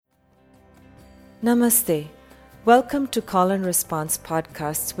Namaste. Welcome to Call and Response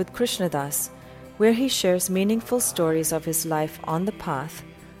podcasts with Krishnadas, where he shares meaningful stories of his life on the path,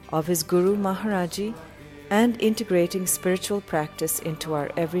 of his Guru Maharaji, and integrating spiritual practice into our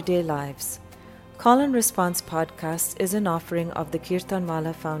everyday lives. Call and Response podcast is an offering of the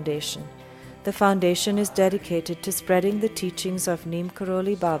Kirtanwala Foundation. The foundation is dedicated to spreading the teachings of Neem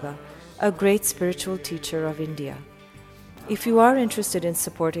Karoli Baba, a great spiritual teacher of India. If you are interested in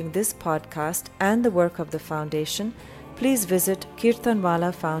supporting this podcast and the work of the foundation, please visit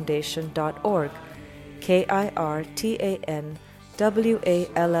kirtanwalafoundation.org,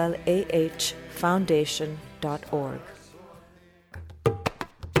 KIRTANWALLAH foundation.org.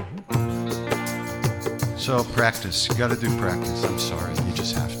 So practice. You got to do practice. I'm sorry. You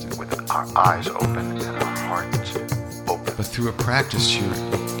just have to. With our eyes open and our hearts open. But through a practice, you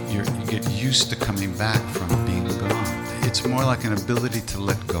get used to coming back from being gone. It's more like an ability to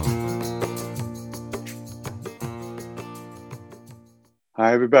let go.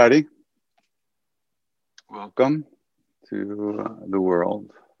 Hi, everybody. Welcome to the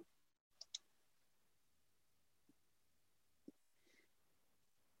world.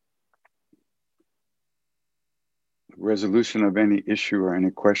 Resolution of any issue or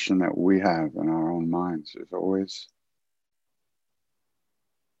any question that we have in our own minds is always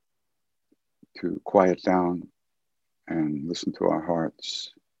to quiet down and listen to our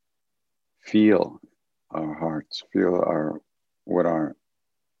hearts, feel our hearts, feel what our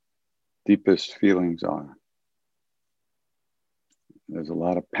deepest feelings are. There's a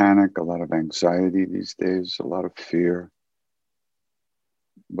lot of panic, a lot of anxiety these days, a lot of fear.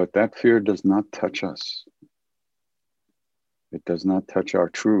 But that fear does not touch us. It does not touch our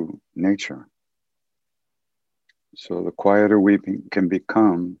true nature. So the quieter we can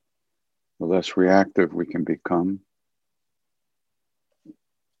become, the less reactive we can become,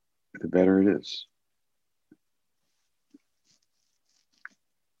 the better it is.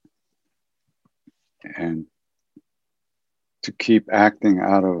 And to keep acting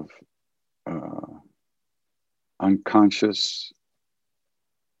out of unconscious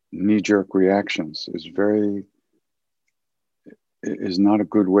knee-jerk reactions is not a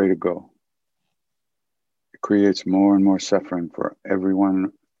good way to go. It creates more and more suffering for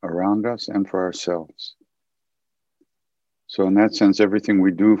everyone around us and for ourselves. So in that sense, everything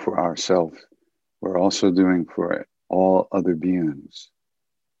we do for ourselves, we're also doing for all other beings.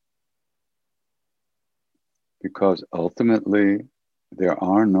 Because ultimately, there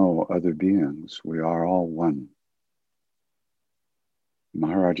are no other beings. We are all one.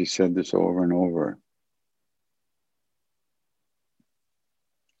 Maharaji said this over and over.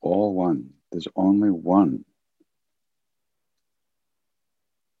 All one. There's only one.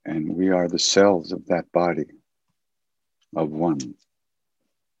 And we are the cells of that body of one.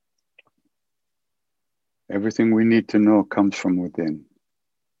 Everything we need to know comes from within.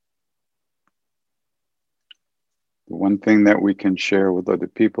 The one thing that we can share with other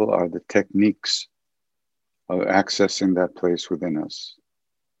people are the techniques of accessing that place within us.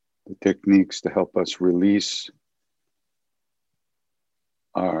 The techniques to help us release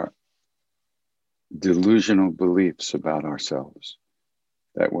our delusional beliefs about ourselves.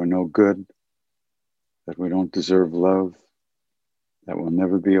 That we're no good, that we don't deserve love, that we'll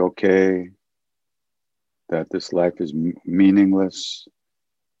never be okay, that this life is meaningless.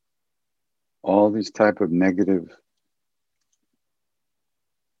 All these type of negative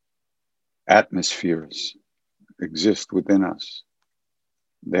atmospheres exist within us.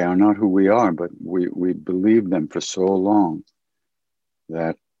 They are not who we are, but we believe them for so long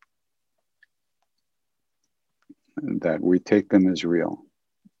that we take them as real.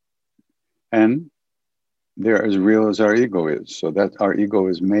 And they're as real as our ego is. So that our ego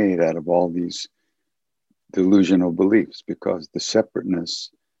is made out of all these delusional beliefs, because the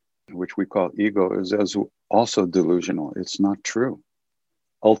separateness, which we call ego, is also delusional. It's not true.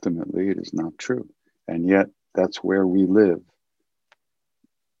 Ultimately, it is not true. And yet, that's where we live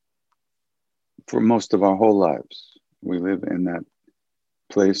for most of our whole lives. We live in that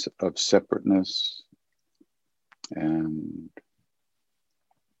place of separateness and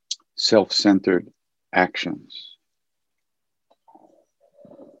self-centered actions.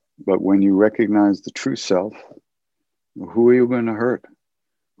 But when you recognize the true self, who are you going to hurt?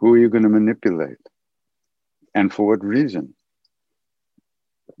 Who are you going to manipulate? And for what reason?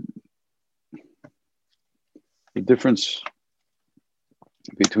 The difference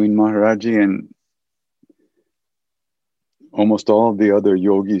between Maharaji and almost all of the other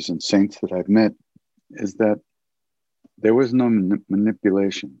yogis and saints that I've met is that there was no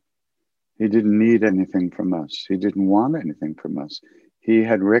manipulation. He didn't need anything from us. He didn't want anything from us. he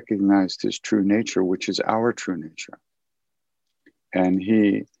had recognized his true nature, which is our true nature. And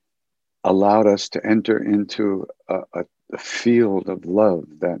he allowed us to enter into a field of love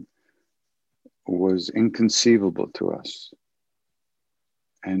that was inconceivable to us.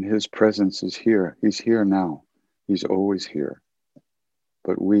 And his presence is here. He's here now. He's always here.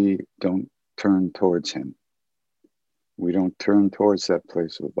 But we don't turn towards him. We don't turn towards that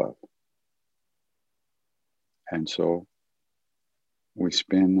place of love. And so we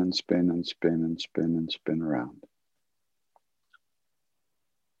spin and spin and spin and spin and spin around.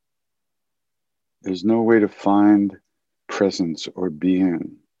 There's no way to find presence or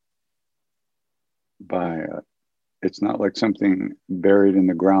being by, it's not like something buried in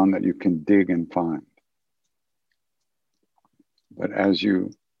the ground that you can dig and find. But as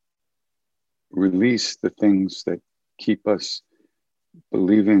you release the things that keep us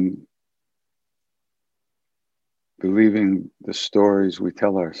believing the stories we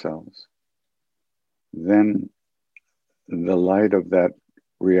tell ourselves, then the light of that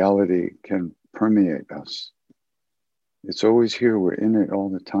reality can permeate us. It's always here. We're in it all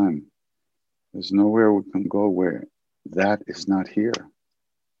the time. There's nowhere we can go where that is not here.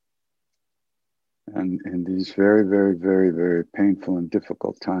 And in these very, very, very, very painful and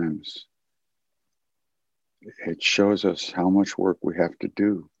difficult times, it shows us how much work we have to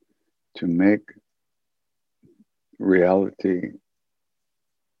do to make reality,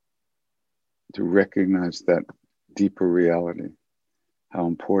 to recognize that deeper reality, how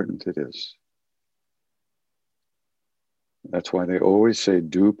important it is. That's why they always say,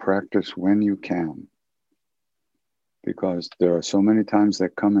 do practice when you can. Because there are so many times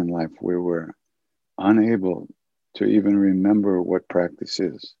that come in life where we're unable to even remember what practice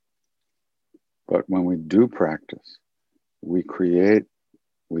is. But when we do practice, we create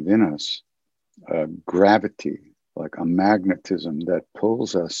within us a gravity, like a magnetism that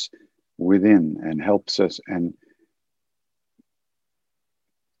pulls us within and helps us and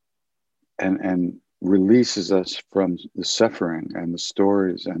releases us from the suffering and the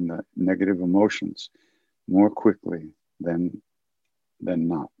stories and the negative emotions more quickly than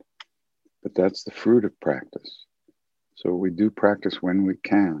not. But that's the fruit of practice. So we do practice when we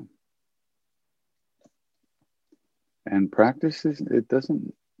can. And practice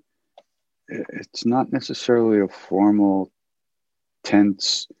it's not necessarily a formal,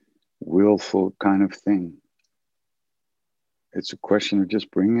 tense, willful kind of thing. It's a question of just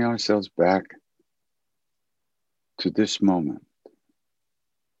bringing ourselves back to this moment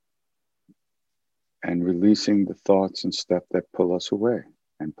and releasing the thoughts and stuff that pull us away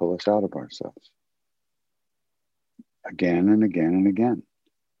and pull us out of ourselves. Again and again and again,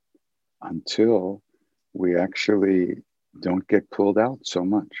 until we actually don't get pulled out so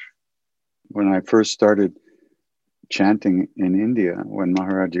much. When I first started chanting in India, when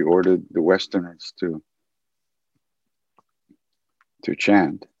Maharaji ordered the Westerners to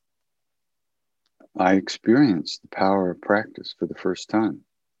chant, I experienced the power of practice for the first time.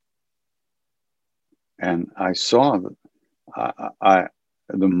 And I saw the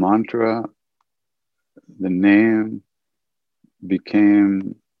mantra, the name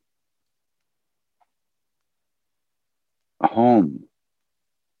became home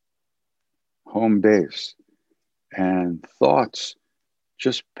base, and thoughts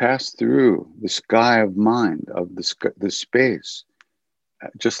just passed through the sky of mind, of the space,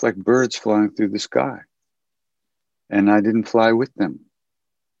 just like birds flying through the sky. And I didn't fly with them.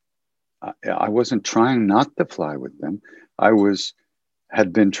 I wasn't trying not to fly with them. I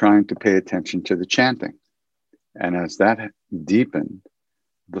had been trying to pay attention to the chanting. And as that deepened,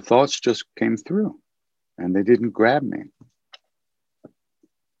 the thoughts just came through and they didn't grab me.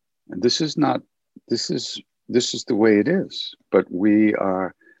 And this is the way it is. But we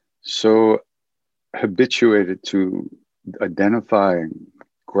are so habituated to identify and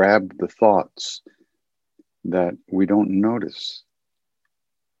grab the thoughts that we don't notice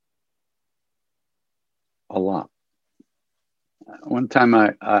a lot. One time,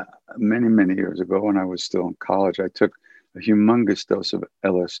 many, many years ago, when I was still in college, I took a humongous dose of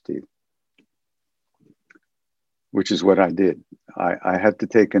LSD, which is what I did. I had to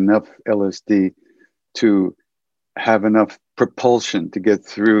take enough LSD to have enough propulsion to get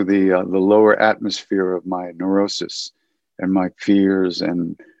through the lower atmosphere of my neurosis and my fears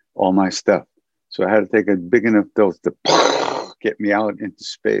and all my stuff. So I had to take a big enough dose to get me out into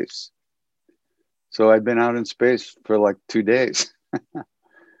space. So I'd been out in space for like 2 days.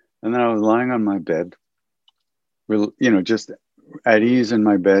 And then I was lying on my bed, just at ease in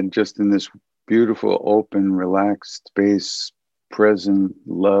my bed, just in this beautiful, open, relaxed space, present,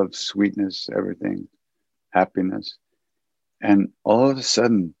 love, sweetness, everything, happiness. And all of a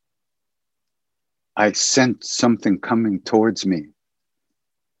sudden, I sensed something coming towards me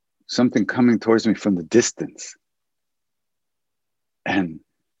from the distance. And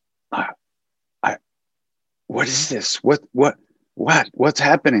what is this? What's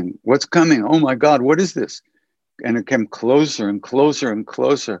happening? What's coming? Oh my God, what is this? And it came closer and closer and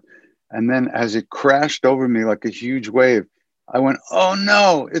closer. And then as it crashed over me like a huge wave, I went, oh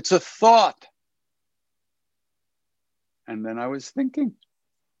no, it's a thought. And then I was thinking,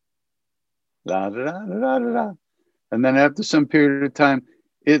 la da da da da da. And then after some period of time,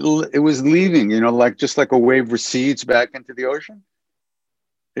 it was leaving, like just like a wave recedes back into the ocean.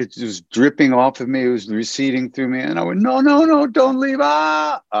 It was dripping off of me. It was receding through me. And I went, no, don't leave.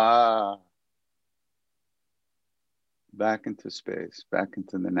 Back into space, back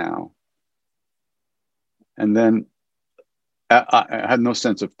into the now. And then I had no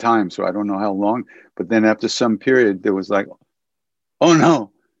sense of time, so I don't know how long. But then after some period, there was like, oh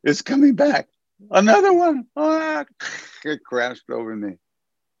no, it's coming back. Another one. It crashed over me.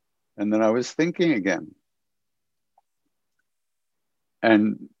 And then I was thinking again.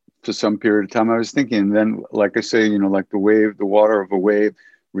 And for some period of time, I was thinking. And then, like I say, like the water of a wave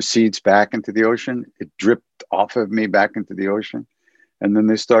recedes back into the ocean. It dripped off of me back into the ocean. And then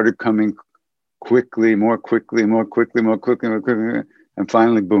they started coming quickly, more quickly. And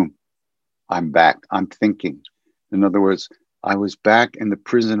finally, boom, I'm back. I'm thinking. In other words, I was back in the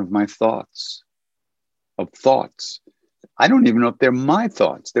prison of my thoughts. I don't even know if they're my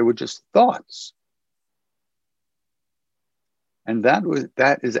thoughts. They were just thoughts. And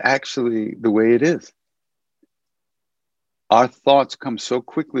that is actually the way it is. Our thoughts come so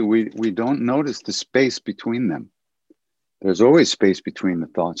quickly, we don't notice the space between them. There's always space between the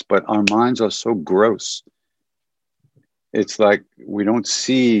thoughts, but our minds are so gross. It's like we don't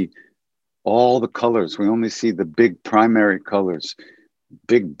see all the colors. We only see the big primary colors,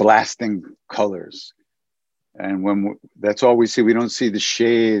 big blasting colors. And that's all we see. We don't see the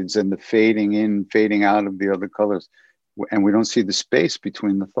shades and the fading in, fading out of the other colors. And we don't see the space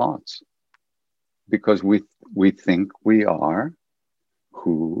between the thoughts because we think we are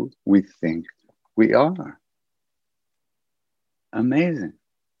who we think we are. Amazing.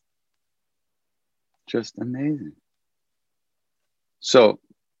 Just amazing. So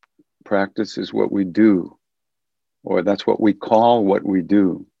practice is what we do, or that's what we call what we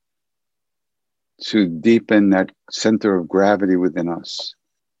do, to deepen that center of gravity within us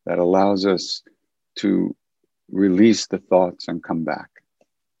that allows us to release the thoughts and come back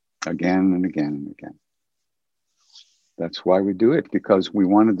again and again and again. That's why we do it, because we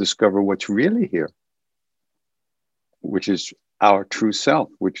want to discover what's really here, which is our true self,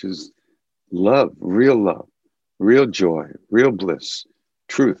 which is love, real joy, real bliss,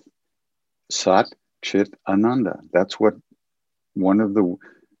 truth, Sat Chit Ananda. That's what one of the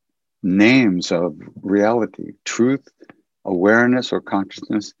names of reality, truth, awareness or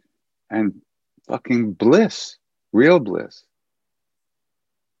consciousness, and fucking bliss, real joy,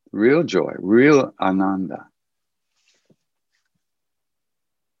 real Ananda.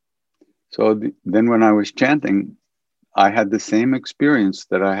 So then when I was chanting, I had the same experience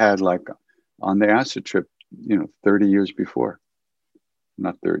that I had like on the acid trip, 30 years before.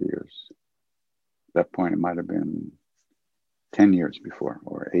 Not 30 years. At that point, it might have been 10 years before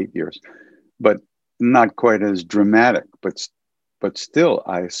or 8 years, but not quite as dramatic. But still,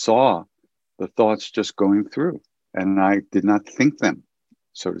 I saw the thoughts just going through and I did not think them,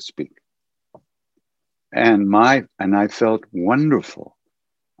 so to speak. And I felt wonderful.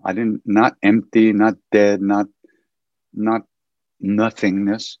 Not empty, not dead, not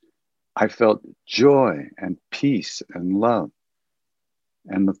nothingness. I felt joy and peace and love.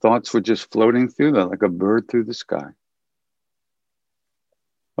 And the thoughts were just floating through there like a bird through the sky.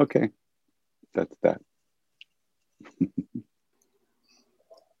 Okay, that's that.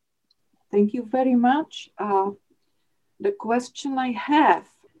 Thank you very much. The question I have,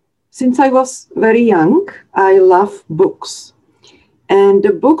 since I was very young, I love books. And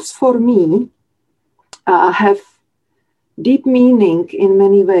the books for me have deep meaning in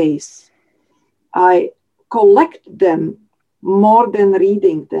many ways. I collect them more than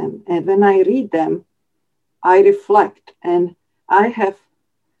reading them. And when I read them, I reflect. And I have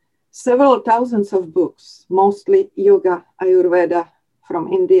several thousands of books, mostly yoga, Ayurveda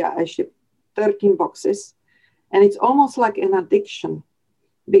from India. I ship 13 boxes. And it's almost like an addiction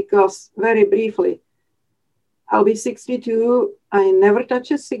because, very briefly, I'll be 62. I never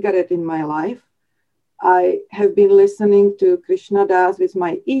touched a cigarette in my life. I have been listening to Krishna Das with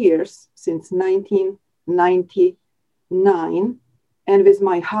my ears since 1999 and with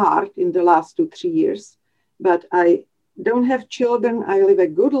my heart in the last 2-3 years. But I don't have children. I live a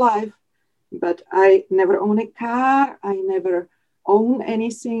good life, but I never own a car. I never own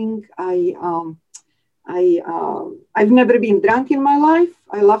anything. I've never been drunk in my life.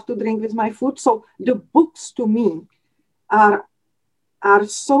 I love to drink with my food. So the books to me are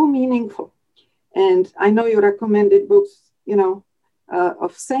so meaningful. And I know you recommended books,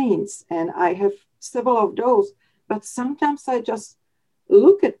 of saints, and I have several of those. But sometimes I just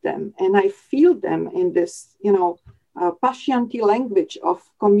look at them and I feel them in this, Pashyanti language of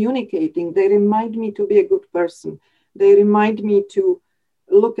communicating. They remind me to be a good person. They remind me to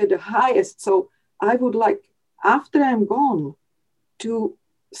look at the highest. So I would like, after I'm gone, to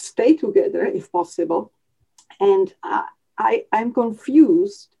stay together if possible. And I'm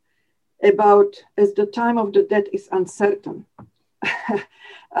confused about, as the time of the death is uncertain.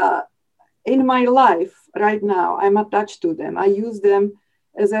 In my life right now, I'm attached to them. I use them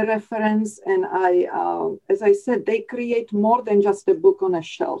as a reference, and as I said, they create more than just a book on a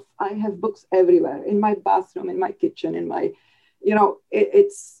shelf. I have books everywhere, in my bathroom, in my kitchen, in my,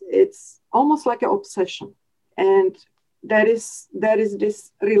 it's almost like an obsession. And there is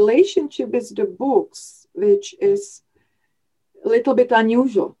this relationship with the books, which is a little bit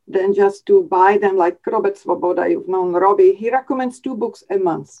unusual than just to buy them, like Robert Svoboda. You've known Robbie. He recommends 2 books a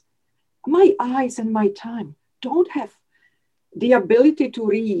month. My eyes and my time don't have the ability to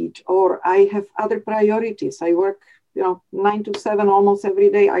read, or I have other priorities. I work, 9 to 7 almost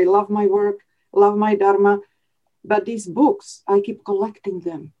every day. I love my work, love my Dharma. But these books, I keep collecting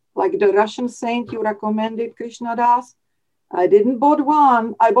them. Like the Russian saint you recommended, Krishna Das. I didn't bought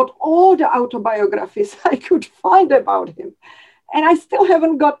one. I bought all the autobiographies I could find about him. And I still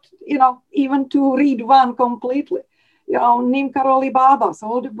haven't got, even to read one completely. Neem Karoli Babas,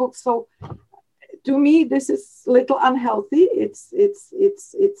 all the books. So to me, this is a little unhealthy. It's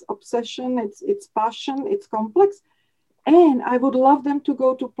obsession, it's passion, it's complex. And I would love them to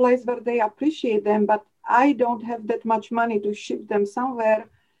go to a place where they appreciate them, but I don't have that much money to ship them somewhere,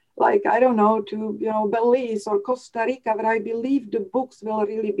 like, I don't know, to, Belize or Costa Rica, where I believe the books will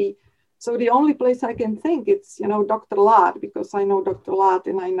really be. So the only place I can think it's, Dr. Lad, because I know Dr. Lad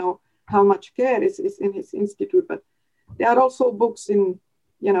and I know how much care is in his institute. But there are also books in,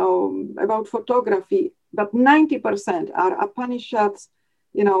 about photography, but 90% are Upanishads,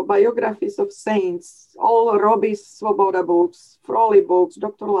 biographies of saints, all Robbie Svoboda books, Frawley books,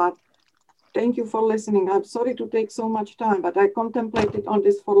 Dr. Lad. Thank you for listening. I'm sorry to take so much time, but I contemplated on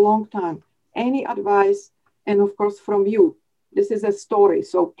this for a long time. Any advice, and of course from you. This is a story,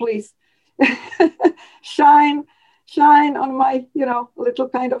 so please shine on my, little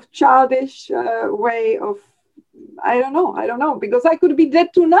kind of childish way of, I don't know, because I could be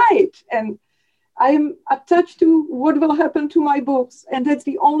dead tonight, and I'm attached to what will happen to my books, and that's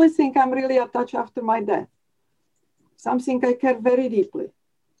the only thing I'm really attached after my death. Something I care very deeply.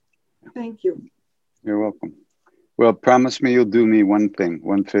 Thank you. You're welcome. Well, promise me you'll do me one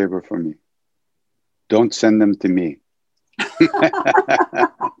favor for me. Don't send them to me.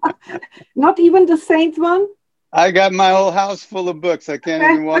 Not even the saint one? I got my whole house full of books. I can't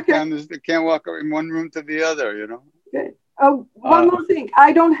even walk down this. I can't walk in one room to the other, Okay. Oh, one more thing.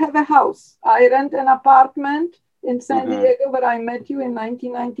 I don't have a house. I rent an apartment in San Diego where I met you in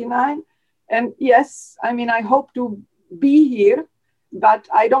 1999. And yes, I hope to be here, but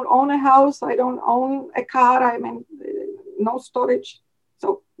I don't own a house. I don't own a car. No storage.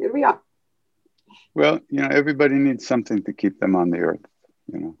 So here we are. Well, everybody needs something to keep them on the earth,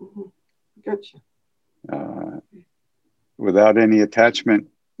 Gotcha. Without any attachment,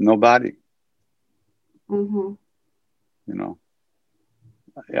 no body.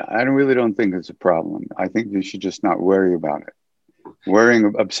 Yeah, I really don't think it's a problem. I think you should just not worry about it.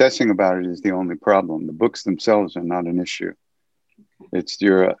 Obsessing about it is the only problem. The books themselves are not an issue. It's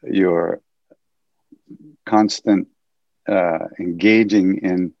your constant engaging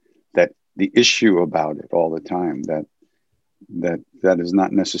in the issue about it all the time. That is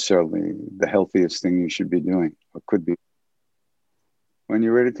not necessarily the healthiest thing you should be doing, or could be. When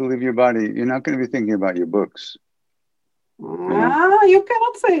you're ready to leave your body, you're not going to be thinking about your books. You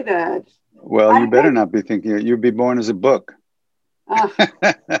cannot say that. Well, you better not be thinking it. You'll be born as a book.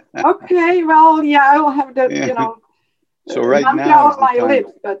 Okay, well, yeah, I will have that, So right now, on my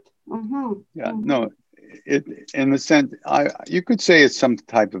lips, but no, in the sense, you could say it's some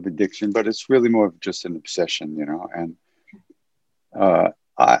type of addiction, but it's really more of just an obsession, And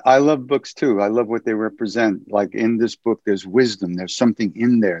I love books too. I love what they represent. Like in this book, there's wisdom. There's something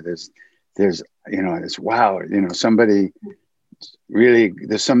in there. There's it's wow. Somebody really.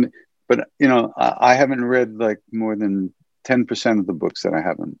 There's some, but I haven't read like more than 10% of the books that I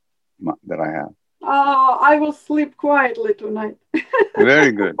have. I will sleep quietly tonight.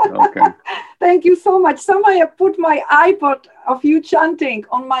 Very good. Okay. Thank you so much. Somebody have put my iPod of you chanting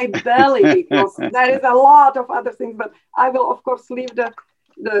on my belly because there is a lot of other things, but I will of course leave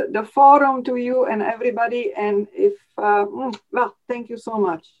the forum to you and everybody. And if, well, thank you so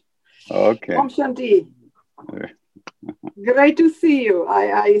much. Okay. Om Shanti. Great to see you.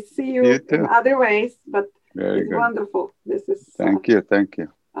 I see you in other ways, but very it's good. Wonderful. This is. Thank you. Thank you.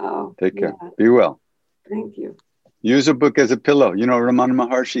 Take care. Be well. Thank you. Use a book as a pillow. You know, Ramana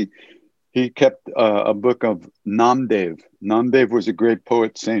Maharshi, he kept a book of Namdev. Namdev was a great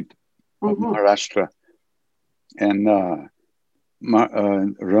poet saint of Maharashtra. And Ramana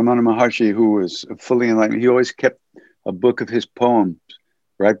Maharshi, who was fully enlightened, he always kept a book of his poems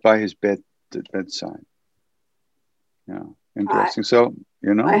right by his bedside. Yeah, interesting. So,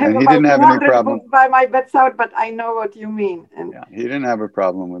 you know, and he didn't have any problem by my bedside, but I know what you mean. And yeah, he didn't have a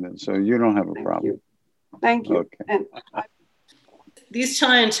problem with it. So you don't have a problem. Thank you. Okay. And these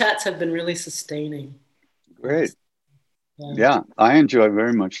Chayan chats have been really sustaining. Great. Yeah, I enjoy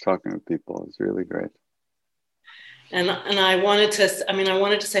very much talking with people. It's really great. And I wanted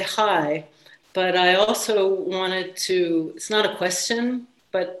to say hi, but I also wanted to, it's not a question,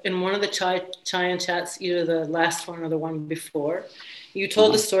 but in one of the Chayan chats, either the last one or the one before, you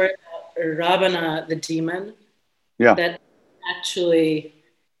told a story about Ravana, the demon. Yeah. That actually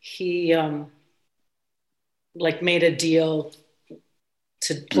he like made a deal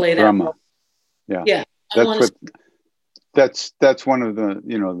to play that role. Yeah. Yeah. That's one of the,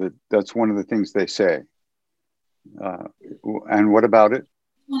 you know, that's one of the things they say. And what about it?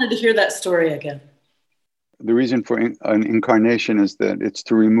 I wanted to hear that story again. The reason for an incarnation is that it's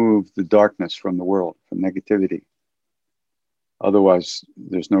to remove the darkness from the world, from negativity. Otherwise,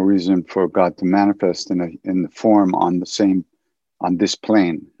 there's no reason for God to manifest in the form on this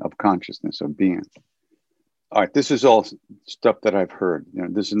plane of consciousness, of being. All right, this is all stuff that I've heard. You know,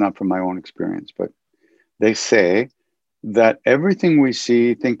 this is not from my own experience, but they say that everything we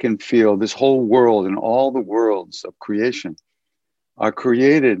see, think, and feel, this whole world and all the worlds of creation are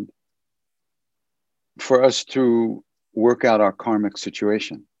created for us to work out our karmic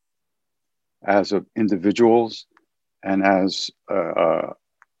situation as individuals and as a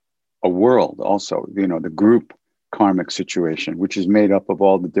world also, you know, the group karmic situation, which is made up of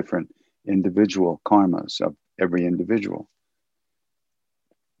all the different individual karmas of every individual.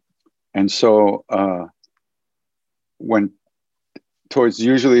 And so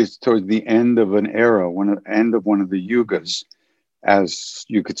usually it's towards the end of an era, end of one of the yugas, as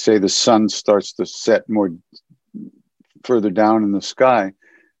you could say, the sun starts to set more further down in the sky,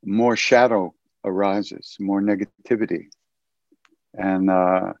 more shadow arises, more negativity. And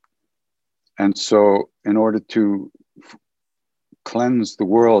so in order to cleanse the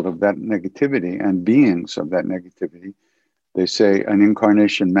world of that negativity and beings of that negativity, they say an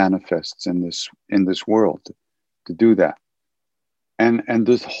incarnation manifests in this world to do that. And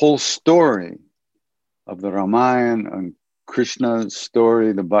this whole story of the Ramayana and Krishna's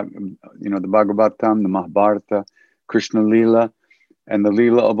story, the Bhagavatam, the Mahabharata, Krishna Lila, and the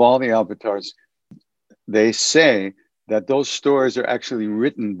Lila of all the avatars, they say that those stories are actually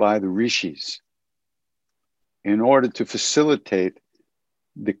written by the rishis in order to facilitate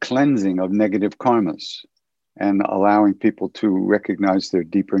the cleansing of negative karmas and allowing people to recognize their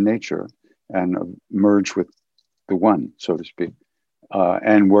deeper nature and merge with the one, so to speak,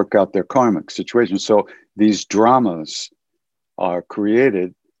 and work out their karmic situation. So these dramas are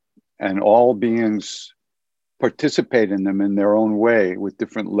created and all beings participate in them in their own way with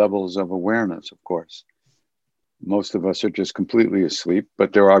different levels of awareness, of course. Most of us are just completely asleep,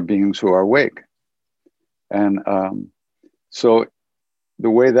 but there are beings who are awake. And so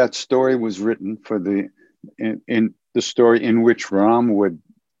the way that story was written for in the story in which Ram would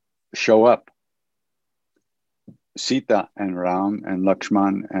show up, Sita and Ram and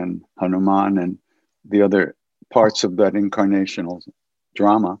Lakshman and Hanuman and the other parts of that incarnational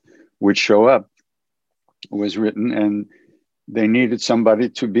drama would show up, was written, and they needed somebody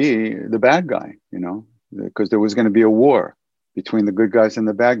to be the bad guy, you know, because there was going to be a war between the good guys and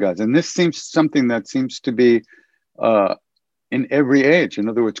the bad guys. And this seems something that seems to be in every age. In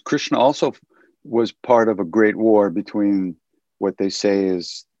other words, Krishna also was part of a great war between what they say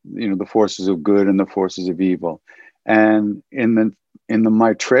is, you know, the forces of good and the forces of evil. And in the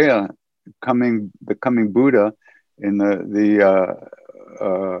Maitreya coming Buddha, in the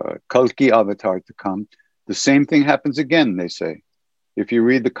Kalki avatar to come, the same thing happens again, they say. If you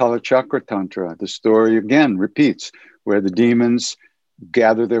read the Kalachakra Tantra, the story again repeats, where the demons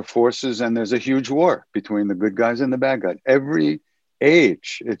gather their forces and there's a huge war between the good guys and the bad guys. Every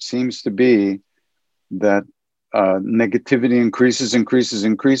age, it seems to be that negativity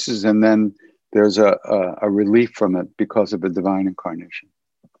increases, and then there's a relief from it because of a divine incarnation.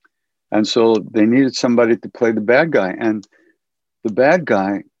 And so they needed somebody to play the bad guy. And the bad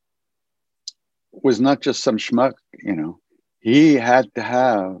guy was not just some schmuck, you know. He had to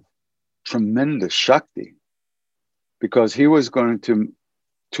have tremendous Shakti, because he was going to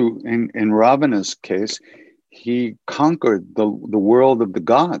in Ravana's case, he conquered the world of the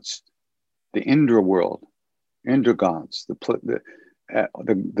gods, the Indra world, Indra gods,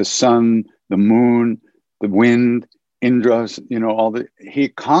 the sun, the moon, the wind, Indras, you know, he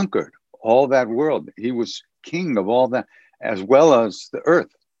conquered all that world. He was king of all that, as well as the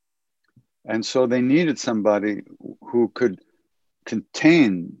earth. And so they needed somebody who could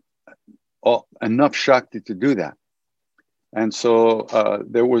contain enough Shakti to do that. And so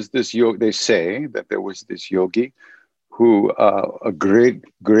there was this yogi, they say that there was this yogi who, a great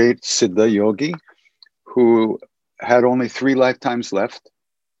Siddha yogi, who had only 3 lifetimes left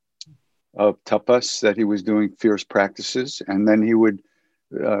of tapas, that he was doing fierce practices, and then he would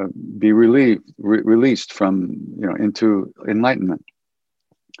be released from, you know, into enlightenment.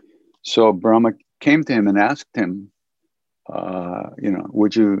 So Brahma came to him and asked him, you know,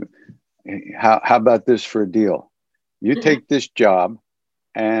 would you, how about this for a deal? You take this job,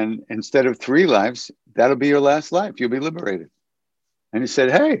 and instead of 3 lives, that'll be your last life. You'll be liberated. And he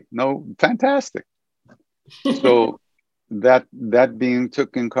said, hey, no, fantastic. So that being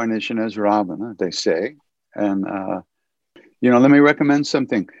took incarnation as Ravana, they say. And, you know, let me recommend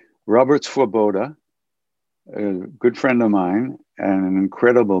something. Robert Svoboda, a good friend of mine and an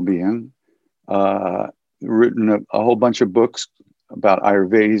incredible being, written a whole bunch of books about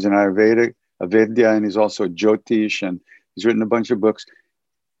Ayurveda. He's an Avedya, and he's also Jyotish, and he's written a bunch of books.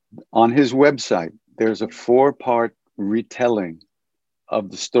 On his website, there's a 4-part retelling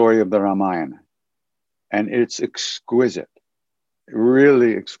of the story of the Ramayana, and it's exquisite,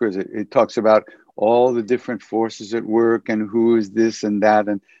 really exquisite. It talks about all the different forces at work and who is this and that,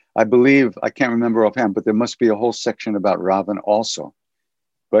 and I believe, I can't remember offhand, but there must be a whole section about Ravana also,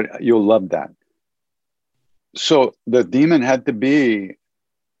 but you'll love that. So the demon had to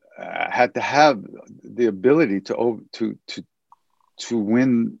have the ability to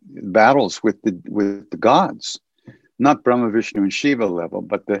win battles with the gods, not Brahma, Vishnu, and Shiva level,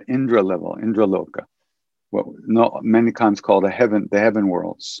 but the Indra level, Indraloka, what many times called the heaven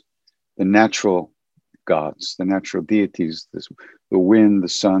worlds, the natural gods, the natural deities, the wind, the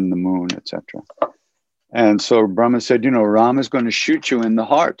sun, the moon, etc. And so Brahma said, you know, Ram is going to shoot you in the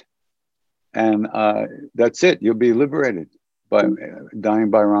heart, and that's it. You'll be liberated by dying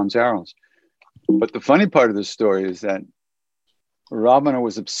by Ram's arrows. But the funny part of the story is that Ravana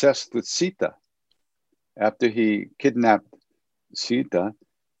was obsessed with Sita. After he kidnapped Sita,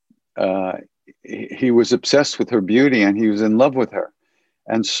 he was obsessed with her beauty, and he was in love with her.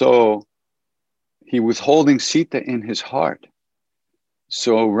 And so he was holding Sita in his heart.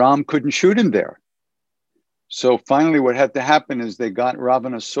 So Ram couldn't shoot him there. So finally what had to happen is they got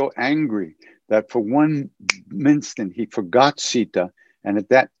Ravana so angry that for one instant he forgot Sita, and at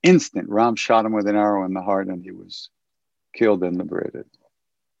that instant Ram shot him with an arrow in the heart, and he was killed and liberated.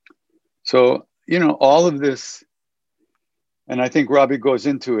 So, you know, all of this, and I think Robbie goes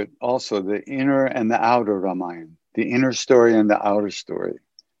into it also, the inner and the outer Ramayana, the inner story and the outer story.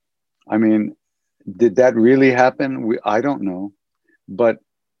 I mean, did that really happen? I don't know, but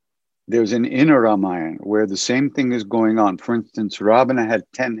there's an inner Ramayana where the same thing is going on. For instance, Ravana had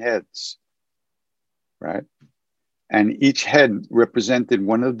 10 heads, right? And each head represented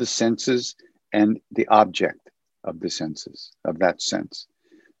one of the senses and the object of the senses, of that sense.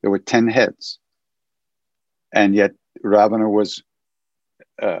 There were 10 heads. And yet Ravana was,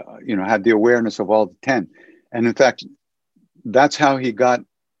 you know, had the awareness of all the 10. And in fact, that's how he got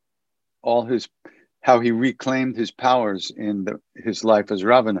how he reclaimed his powers in his life as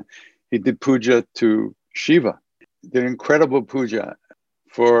Ravana. He did puja to Shiva, did incredible puja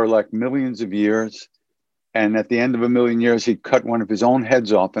for like millions of years. And at the end of 1,000,000 years, he cut one of his own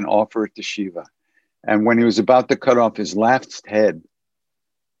heads off and offered it to Shiva. And when he was about to cut off his last head,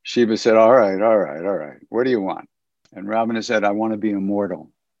 Shiva said, all right. What do you want? And Ravana said, I want to be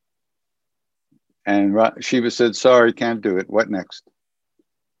immortal. And Shiva said, sorry, can't do it. What next?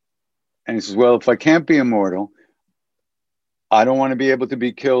 And he says, well, if I can't be immortal, I don't want to be able to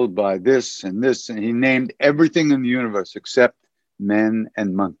be killed by this and this. And he named everything in the universe except men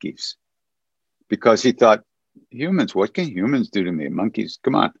and monkeys. Because he thought, humans, what can humans do to me? Monkeys,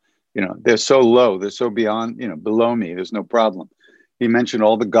 come on. You know, they're so low. They're so beyond, you know, below me. There's no problem. He mentioned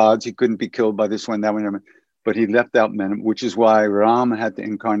all the gods. He couldn't be killed by this one, that one. But he left out men, which is why Ram had to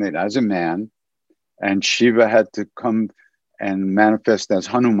incarnate as a man and Shiva had to come and manifest as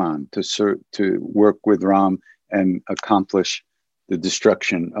Hanuman to work with Ram and accomplish the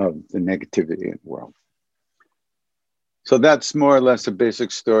destruction of the negativity in the world. So that's more or less a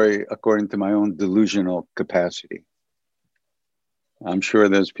basic story according to my own delusional capacity. I'm sure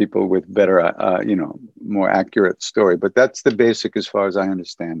there's people with better, more accurate story, but that's the basic as far as I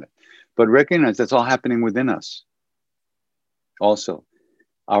understand it. But recognize that's all happening within us. Also,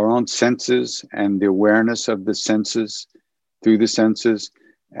 our own senses and the awareness of the senses through the senses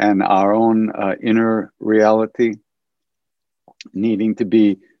and our own inner reality needing to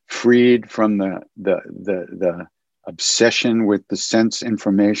be freed from the obsession with the sense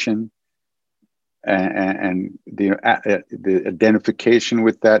information and the identification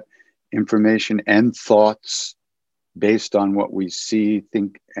with that information and thoughts based on what we see,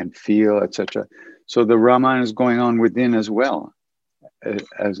 think, and feel, etc. So the Ramayana is going on within as well.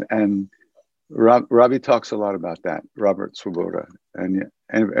 And Ravi talks a lot about that, Robert Swoboda. And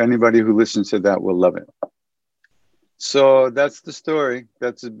anybody who listens to that will love it. So that's the story.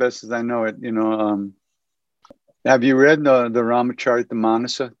 That's as best as I know it. Have you read the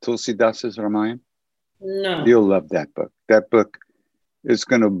Ramacharitamanasa, Tulsidasa's Ramayana? No. You'll love that book. That book is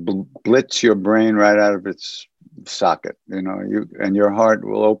going to blitz your brain right out of its socket. And your heart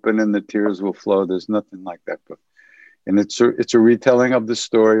will open and the tears will flow. There's nothing like that book. And it's a retelling of the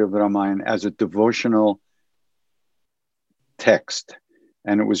story of Ramayana as a devotional text.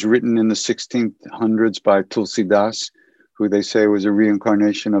 And it was written in the 1600s by Tulsidas, who they say was a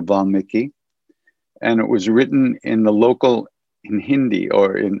reincarnation of Valmiki. And it was written in Hindi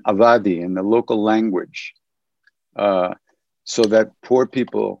or in Awadhi, in the local language, so that poor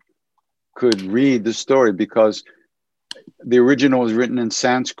people could read the story, because the original was written in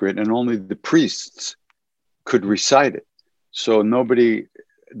Sanskrit and only the priests could recite it. So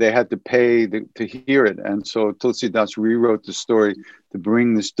they had to pay to hear it. And so Tulsidas rewrote the story to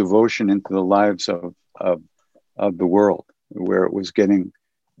bring this devotion into the lives of the world, where it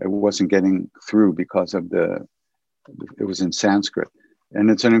wasn't getting through because of it was in Sanskrit.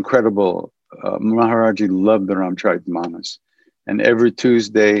 And it's an incredible, Maharaji loved the Ramcharitamanas. And every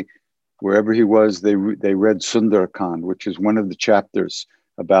Tuesday, wherever he was, they read Sundarakand, which is one of the chapters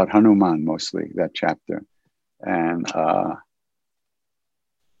about Hanuman, mostly, that chapter. And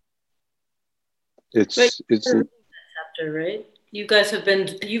it's chapter, right? You guys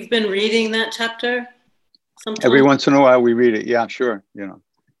you've been reading that chapter sometime? Every once in a while we read it. Yeah, sure.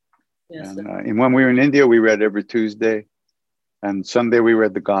 Yes. And when we were in India, we read every Tuesday, and Sunday we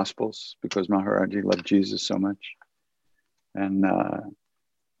read the Gospels because Maharaji loved Jesus so much. And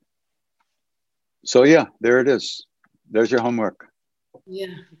so yeah, there it is. There's your homework.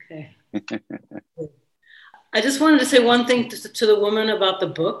 Yeah. Okay. I just wanted to say one thing to the woman about the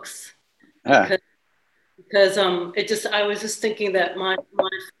books, because I was just thinking that my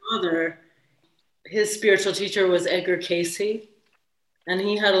father, his spiritual teacher was Edgar Cayce, and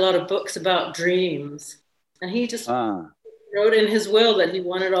he had a lot of books about dreams, and he just wrote in his will that he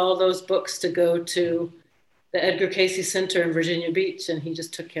wanted all those books to go to the Edgar Cayce Center in Virginia Beach, and he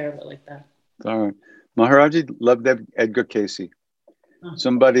just took care of it like that. All right. Maharaji loved Edgar Cayce.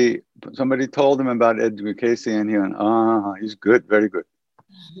 Somebody told him about Edgar Cayce, and he went, he's good, very good,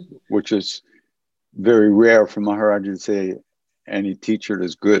 which is very rare for Maharaji to say any teacher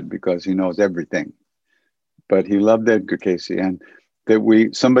is good because he knows everything. But he loved Edgar Cayce, and that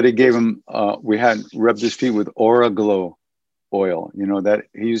somebody gave him, we had rubbed his feet with Aura Glow oil, that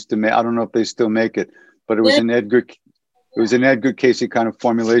he used to make. I don't know if they still make it, but it was an Edgar Cayce kind of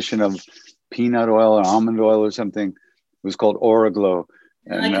formulation of peanut oil or almond oil or something. It was called Aura Glow,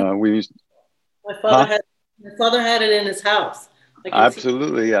 and we used. My father had it in his house.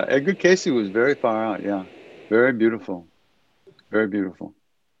 Absolutely, yeah. Edgar Cayce was very far out. Yeah, very beautiful, very beautiful,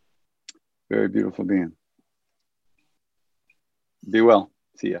 very beautiful being. Be well.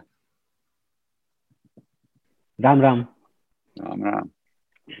 See ya. Ram Ram. Ram Ram.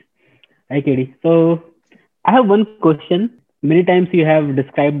 Hi, Katie. So I have one question. Many times you have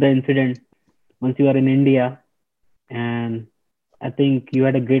described the incident once you are in India, and I think you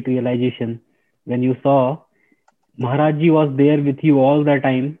had a great realization when you saw Maharaji was there with you all the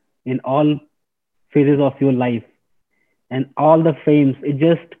time in all phases of your life, and all the frames, it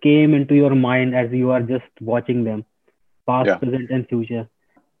just came into your mind as you are just watching them, past, present, and future.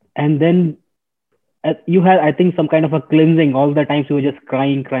 And then you had, I think, some kind of a cleansing. All the times you were just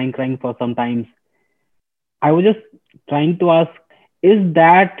crying for some times. I was just trying to ask, is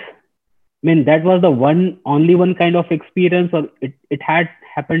that, that was the only one kind of experience, or it had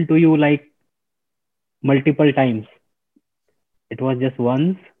happened to you like multiple times? It was just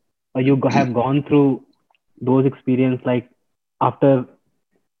once? or you have gone through those experiences, like after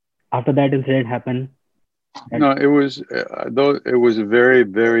that incident happened? No, it was though it was a very,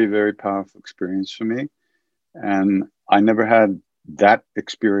 very, very powerful experience for me, and I never had that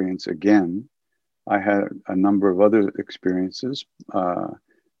experience again. I had a number of other experiences,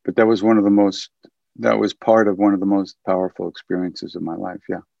 but that was that was part of one of the most powerful experiences of my life.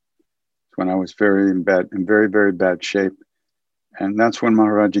 Yeah, when I was in very, very bad shape, and that's when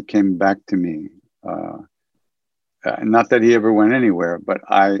Maharaji came back to me. Not that he ever went anywhere, but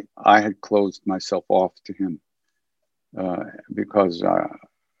I had closed myself off to him because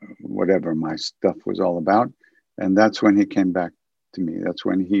whatever my stuff was all about. And that's when he came back to me. That's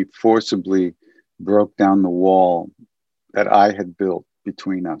when he forcibly broke down the wall that I had built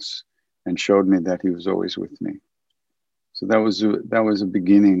between us and showed me that he was always with me. So that was a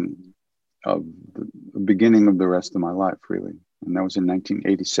beginning of the rest of my life, really. And that was in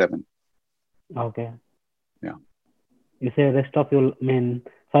 1987. Okay. Yeah. You say rest of your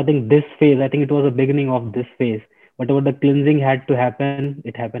so I think this phase, I think it was the beginning of this phase. Whatever the cleansing had to happen,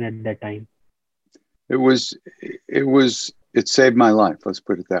 it happened at that time. It saved my life. Let's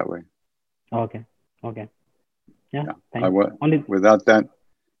put it that way. Okay. Yeah. Without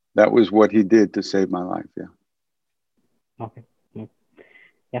that was what he did to save my life. Yeah. Okay.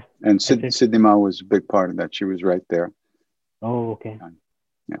 Yeah. And Siddhi Ma was a big part of that. She was right there. Oh, okay.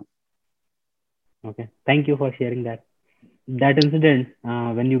 Yeah. Okay. Thank you for sharing that. That incident,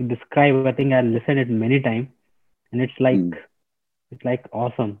 when you describe, I think I listened it many times, and it's like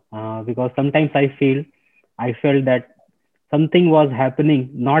awesome. Because sometimes I felt that something was happening,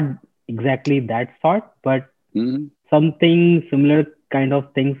 not exactly that sort, but something similar kind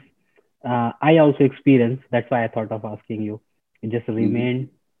of things I also experienced. That's why I thought of asking you. It just remained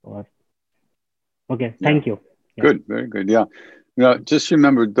or okay. Thank you. Yeah. Good, very good. Yeah. Now, just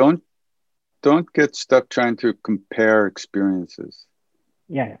remember, don't get stuck trying to compare experiences.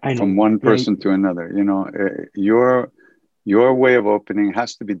 Yeah, I know. From one person to another. You know, your way of opening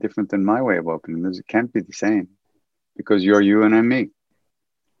has to be different than my way of opening. It can't be the same because you're you and I'm me.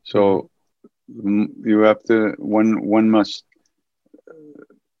 So you have to. One must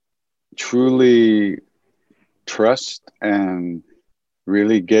truly trust and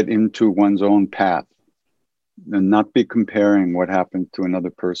really get into one's own path and not be comparing what happened to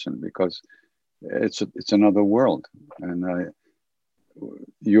another person, because it's another world, and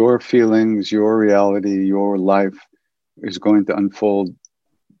your feelings, your reality, your life is going to unfold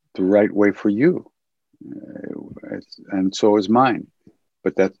the right way for you, and so is mine.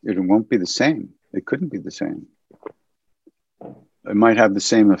 But that it won't be the same. It couldn't be the same. It might have the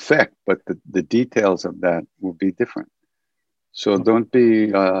same effect, but the details of that will be different. So don't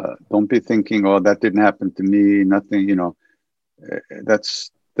be thinking, oh, that didn't happen to me. Nothing, you know.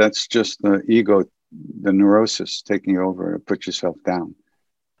 That's just the ego, the neurosis taking over to put yourself down,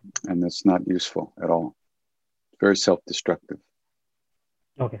 and that's not useful at all. Very self-destructive.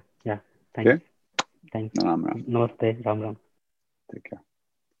 Okay. Yeah. Thanks. Okay. Thanks. Ram Ram. Namaste. Ram Ram. Take care.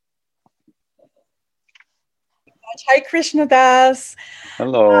 Hi, Krishnadas.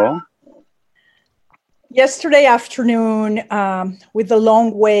 Hello. Yesterday afternoon, with the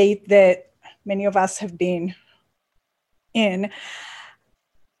long wait that many of us have been in,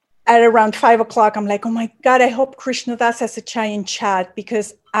 at around 5 o'clock, I'm like, oh my God, I hope Krishnadas has a chai and chat,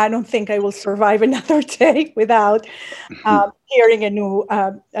 because I don't think I will survive another day without hearing a new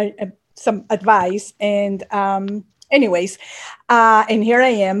some advice. And anyways, and here I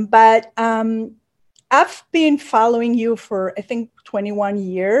am. But I've been following you for, I think, 21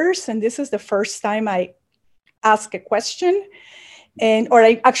 years, and this is the first time I ask a question, I'm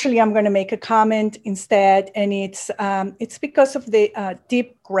going to make a comment instead, and it's because of the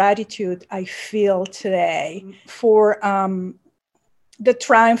deep gratitude I feel today for the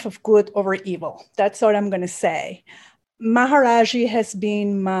triumph of good over evil. That's what I'm going to say. Maharaji has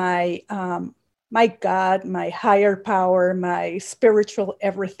been my God, my higher power, my spiritual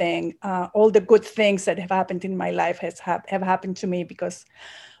everything. All the good things that have happened in my life have happened to me because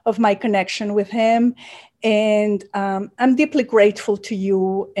of my connection with him. And I'm deeply grateful to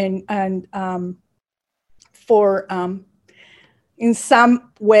you and for in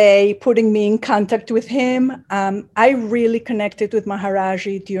some way putting me in contact with him. I really connected with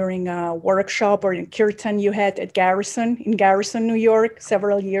Maharaji during a workshop or in Kirtan you had at Garrison, New York,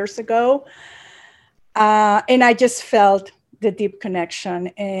 several years ago. And I just felt the deep connection,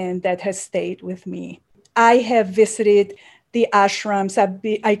 and that has stayed with me. I have visited the ashrams.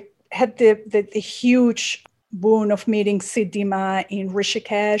 I had the huge boon of meeting Siddhi Ma in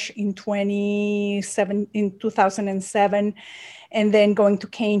Rishikesh in 2007, and then going to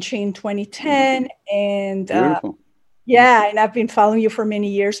Kenshin in 2010. And Beautiful. yeah, and I've been following you for many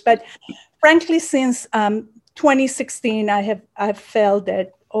years. But frankly, since 2016, I've felt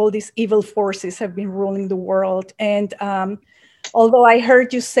that all these evil forces have been ruling the world. And although I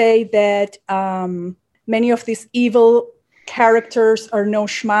heard you say that many of these evil characters are no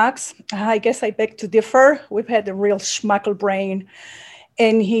schmucks, I guess I beg to differ. We've had a real schmuckle brain,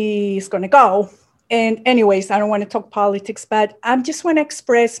 and he's going to go. And anyways, I don't want to talk politics, but I just want to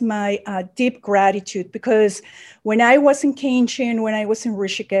express my deep gratitude, because when I was in Kenshin, when I was in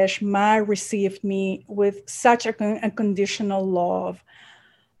Rishikesh, Ma received me with such a unconditional love.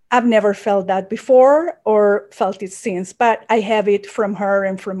 I've never felt that before or felt it since, but I have it from her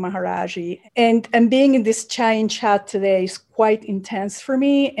and from Maharaji. And being in this chai and chat today is quite intense for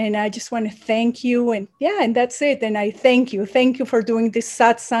me. And I just want to thank you. And yeah, and that's it. And I thank you. Thank you for doing these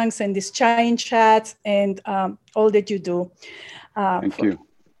satsangs and these chai and chats and all that you do. Thank you.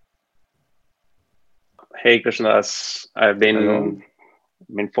 Hey, Krishnadas. I've been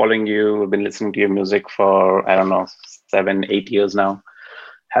following you. I've been listening to your music for, 7-8 years now.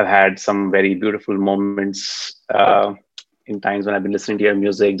 Have had some very beautiful moments in times when I've been listening to your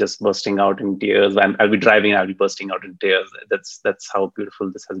music, just bursting out in tears. I'll be driving and I'll be bursting out in tears. That's how beautiful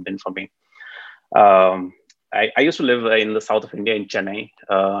this has been for me. I used to live in the south of India in Chennai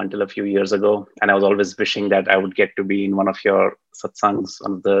until a few years ago. And I was always wishing that I would get to be in one of your satsangs,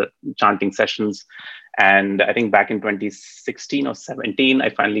 one of the chanting sessions. And I think back in 2016 or 17, I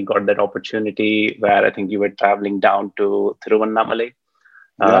finally got that opportunity where I think you were traveling down to Thiruvannamalai.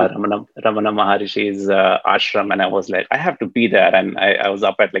 Ramana Maharishi's ashram, and I was like, I have to be there. And I was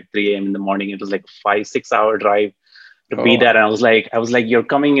up at like 3 a.m. in the morning. It was like 5-6 hour drive to be there. And I was like, you're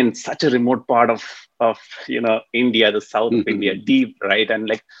coming in such a remote part of India, the south of India, deep, right?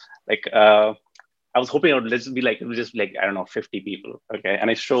 And I was hoping it would just be like 50 people, okay?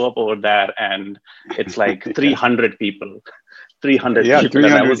 And I show up over there, and it's like 300 people, 300 people. 300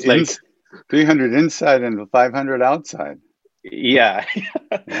 and I was like 300 inside and 500 outside. Yeah,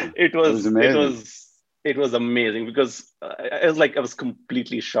 it was amazing because I was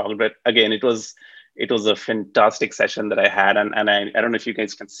completely shocked. But again, it was a fantastic session that I had, and I don't know if you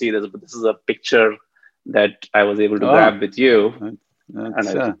guys can see this, but this is a picture that I was able to grab with you.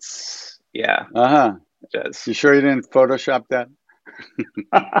 That's yeah. You sure you didn't Photoshop that?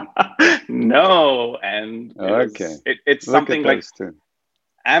 No, and okay, it's something like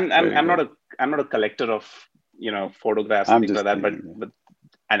I'm not a collector of photographs and things like that, but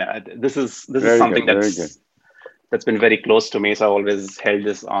I know this is something that's been very close to me, so I always held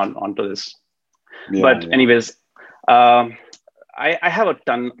this onto this. Anyways, I have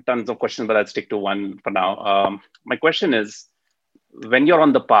tons of questions, but I'll stick to one for now. My question is, when you're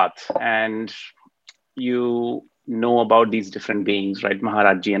on the path and you know about these different beings, right,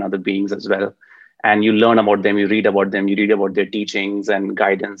 Maharaji and other beings as well, and you learn about them, you read about them, you read about their teachings and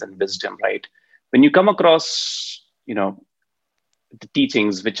guidance and wisdom, right? When you come across, the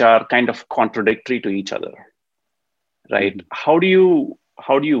teachings which are kind of contradictory to each other, right? How do you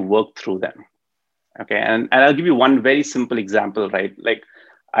work through them? Okay, and I'll give you one very simple example, right? Like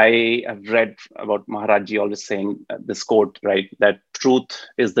I have read about Maharaji always saying this quote, right? That truth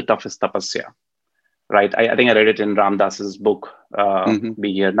is the toughest tapasya, right? I think I read it in Ram Dass's book,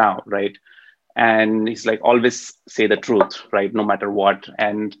 Be Here Now, right? And he's like, always say the truth, right? No matter what.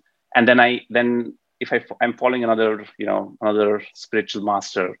 And then if I'm following another spiritual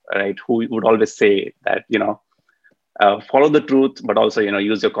master, right, who would always say that, follow the truth, but also,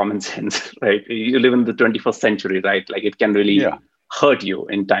 use your common sense, right? You live in the 21st century, right? Like it can really hurt you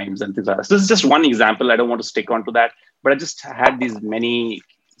in times and things like that. So this is just one example. I don't want to stick on to that, but I just had these many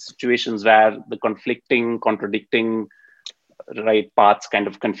situations where the contradicting, right, paths kind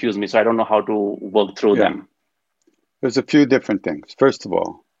of confuse me. So I don't know how to work through them. There's a few different things. First of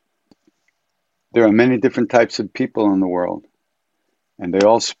all, there are many different types of people in the world, and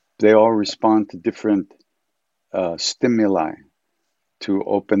they all respond to different stimuli to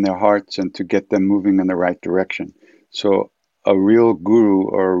open their hearts and to get them moving in the right direction. So a real guru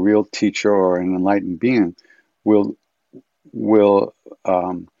or a real teacher or an enlightened being will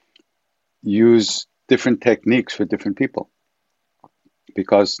use different techniques for different people,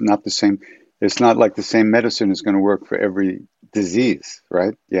 because it's not like the same medicine is going to work for every disease,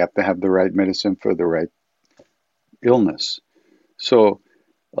 right? You have to have the right medicine for the right illness. So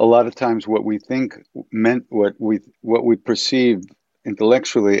a lot of times what we think meant, what we perceive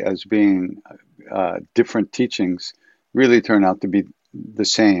intellectually as being different teachings really turn out to be the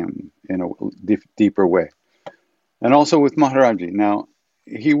same in a deeper way. And also with Maharaji. Now,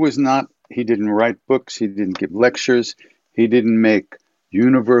 he didn't write books, he didn't give lectures, He didn't make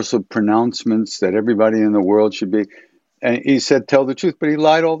universal pronouncements that everybody in the world should be. And he said, tell the truth, but he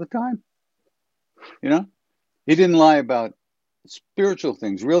lied all the time. You know, he didn't lie about spiritual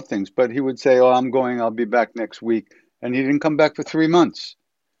things, real things, but he would say, oh, I'm going, I'll be back next week. And he didn't come back for 3 months.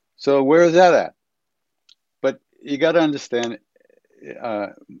 So where is that at? But you got to understand,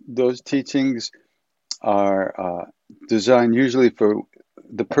 those teachings are designed usually for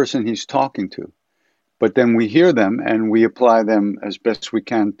the person he's talking to. But then we hear them and we apply them as best we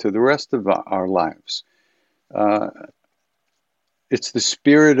can to the rest of our lives. It's the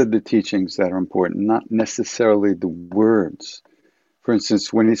spirit of the teachings that are important, not necessarily the words. For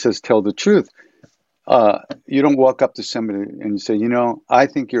instance, when he says, tell the truth, you don't walk up to somebody and you say, you know, I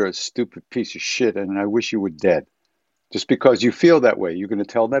think you're a stupid piece of shit and I wish you were dead. Just because you feel that way, you're going to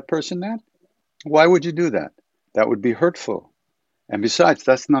tell that person that? Why would you do that? That would be hurtful. And besides,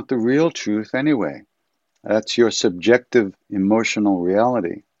 that's not the real truth anyway. That's your subjective emotional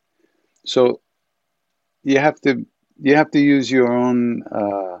reality. So you have to use your own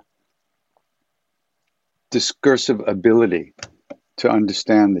discursive ability to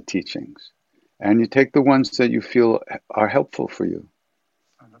understand the teachings. And you take the ones that you feel are helpful for you.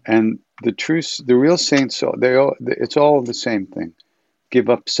 And the real saints, it's all the same thing. Give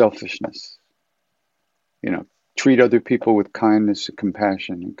up selfishness. You know, treat other people with kindness,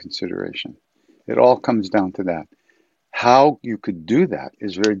 compassion, and consideration. It all comes down to that. How you could do that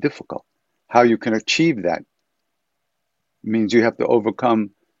is very difficult. How you can achieve that means you have to overcome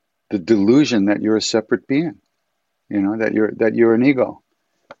the delusion that you're a separate being. You know, that you're an ego.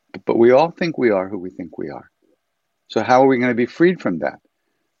 But we all think we are who we think we are. So how are we going to be freed from that?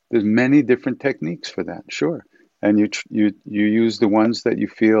 There's many different techniques for that, sure. And you use the ones that you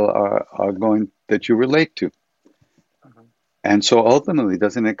feel are going, that you relate to. And so ultimately,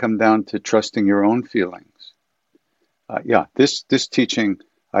 doesn't it come down to trusting your own feelings? This teaching,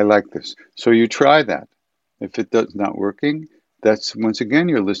 I like this. So you try that. If it does not working, that's once again,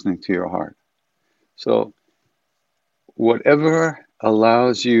 you're listening to your heart. So whatever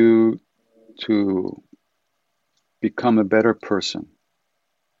allows you to become a better person,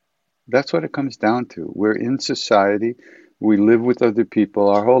 that's what it comes down to. We're in society. We live with other people.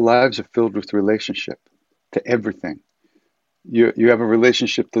 Our whole lives are filled with relationship to everything. You have a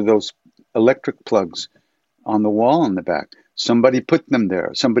relationship to those electric plugs on the wall in the back. Somebody put them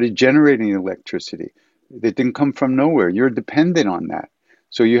there. Somebody generating electricity. They didn't come from nowhere. You're dependent on that.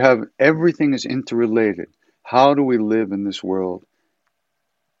 So you have, everything is interrelated. How do we live in this world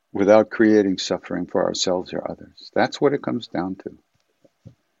without creating suffering for ourselves or others? That's what it comes down to.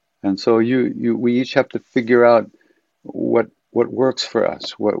 And so we each have to figure out what works for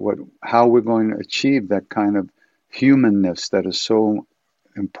us, how we're going to achieve that kind of humanness that is so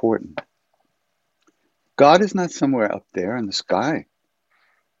important. God is not somewhere up there in the sky.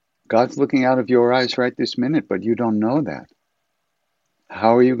 God's looking out of your eyes right this minute, but you don't know that.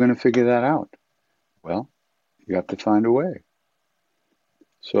 How are you going to figure that out? Well, you have to find a way.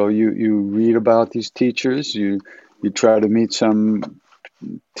 So you read about these teachers, you try to meet some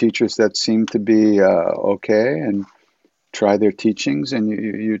teachers that seem to be okay and try their teachings, and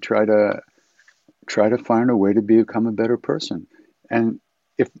you try to find a way to become a better person. And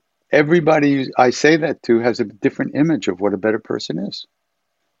if everybody I say that to has a different image of what a better person is,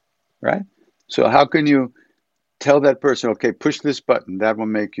 right? So how can you tell that person, okay, push this button, that will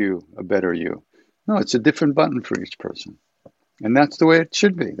make you a better you? No, it's a different button for each person. And that's the way it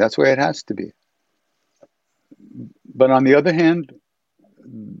should be. That's the way it has to be. But on the other hand,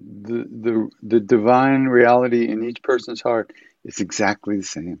 the divine reality in each person's heart is exactly the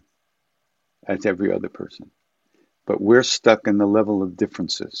same as every other person. But we're stuck in the level of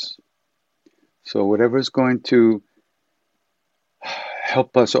differences. So whatever is going to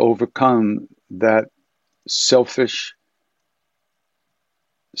help us overcome that selfish,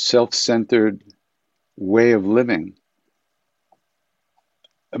 self-centered way of living.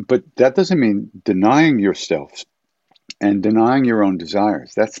 But that doesn't mean denying yourself and denying your own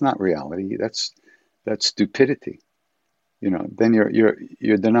desires. That's not reality. That's stupidity. You know, then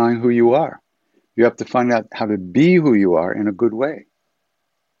you're denying who you are. You have to find out how to be who you are in a good way.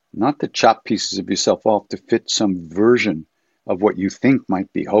 Not to chop pieces of yourself off to fit some version of what you think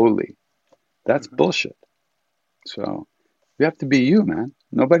might be holy. That's bullshit. So you have to be you, man.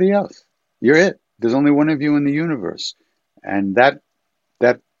 Nobody else. You're it. There's only one of you in the universe. And that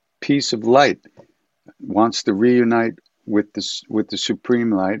piece of light wants to reunite with the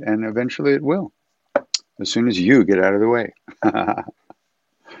supreme light, and eventually it will, as soon as you get out of the way.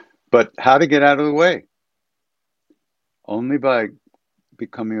 But how to get out of the way? Only by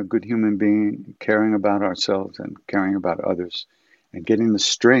becoming a good human being, caring about ourselves and caring about others, and getting the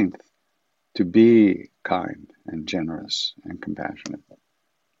strength to be kind and generous and compassionate.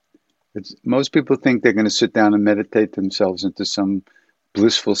 Most people think they're going to sit down and meditate themselves into some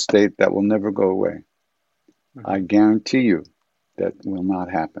blissful state that will never go away. I guarantee you that will not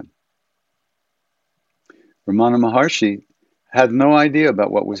happen. Ramana Maharshi had no idea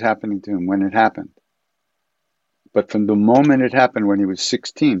about what was happening to him when it happened. But from the moment it happened when he was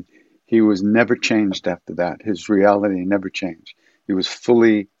 16, he was never changed after that. His reality never changed. He was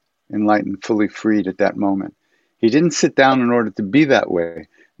fully enlightened, fully freed at that moment. He didn't sit down in order to be that way.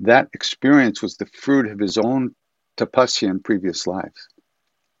 That experience was the fruit of his own tapasya in previous lives.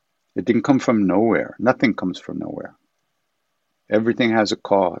 It didn't come from nowhere. Nothing comes from nowhere. Everything has a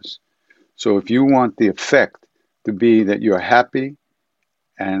cause. So if you want the effect to be that you're happy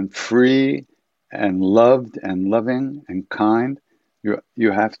and free and loved and loving and kind,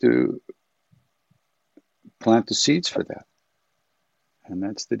 you have to plant the seeds for that. And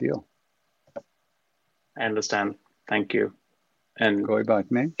that's the deal. I understand. Thank you. And Koi baat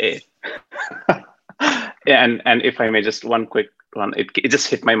nahi. And if I may, just one quick one. It just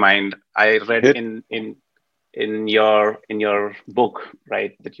hit my mind. I read in your book,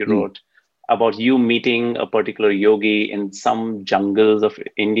 right, that you wrote about you meeting a particular yogi in some jungles of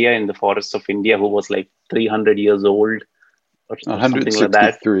India, in the forests of India, who was like 300 years old or something like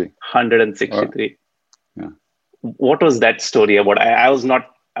that. 163. Yeah. What was that story about?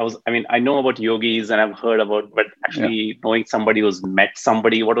 I know about yogis and I've heard about, but actually knowing somebody who's met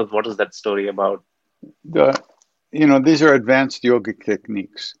somebody, what is that story about? These are advanced yogic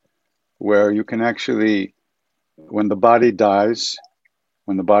techniques where you can actually, when the body dies,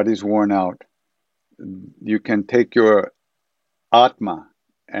 when the body's worn out, you can take your Atma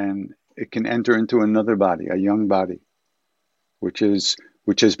and it can enter into another body, a young body, which has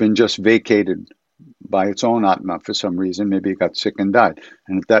been just vacated by its own Atma for some reason. Maybe it got sick and died.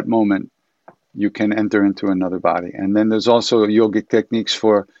 And at that moment, you can enter into another body. And then there's also yogic techniques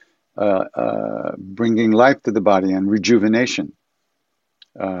for bringing life to the body and rejuvenation.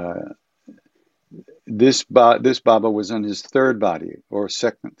 This Baba was in his third body, or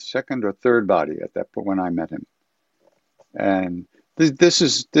second or third body at that point when I met him. And this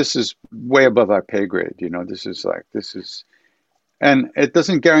is way above our pay grade. And it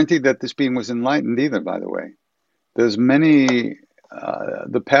doesn't guarantee that this being was enlightened either, by the way. There's many,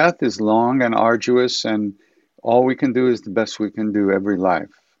 the path is long and arduous, and all we can do is the best we can do every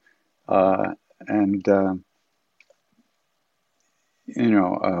life.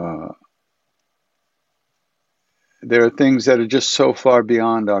 There are things that are just so far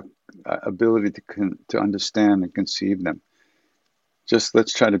beyond our ability to understand and conceive them. Just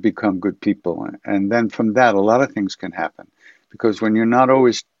let's try to become good people. And then from that, a lot of things can happen. Because when your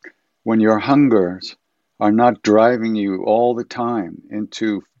hungers are not driving you all the time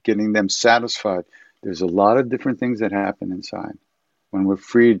into getting them satisfied, there's a lot of different things that happen inside. When we're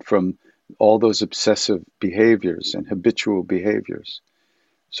freed from all those obsessive behaviors and habitual behaviors.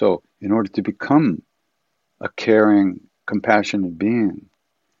 So in order to become a caring, compassionate being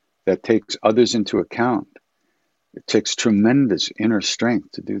that takes others into account, it takes tremendous inner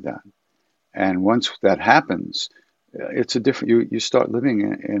strength to do that. And once that happens, it's a different. You start living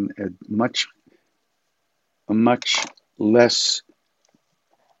in a much less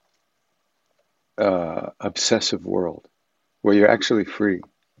obsessive world, where you're actually free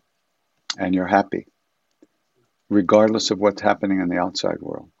and you're happy, regardless of what's happening in the outside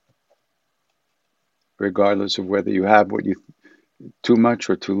world. Regardless of whether you have too much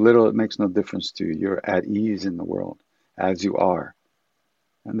or too little, it makes no difference to you. You're at ease in the world as you are.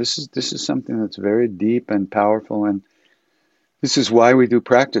 And this is something that's very deep and powerful, and this is why we do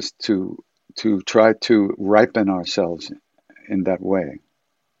practice, to try to ripen ourselves in that way.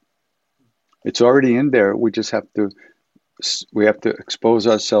 It's already in there. We just have to expose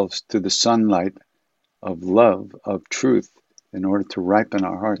ourselves to the sunlight of love, of truth, in order to ripen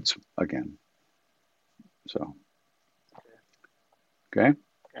our hearts again. So, okay.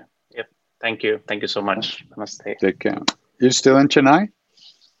 Yep. Thank you so much. Namaste. Take care. You're still in Chennai?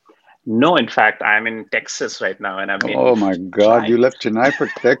 No, in fact, I'm in Texas right now, and I've been. Oh my God! You left Chennai for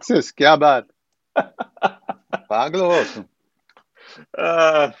Texas? Kya baat? Paglo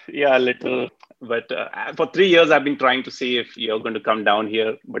ho? Yeah, a little. But for 3 years, I've been trying to see if you're going to come down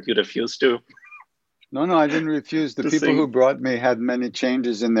here, but you refused to. No, I didn't refuse. The people who brought me had many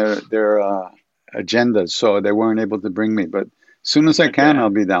changes in their agendas, so they weren't able to bring me. But as soon as I can,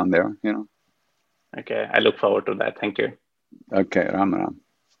 I'll be down there. Okay, I look forward to that. Thank you. Okay, Ram Ram.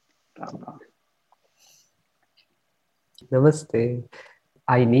 Namaste.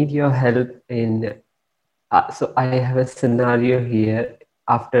 I need your help in. So I have a scenario here.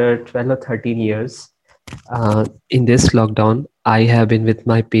 After 12 or 13 years, in this lockdown, I have been with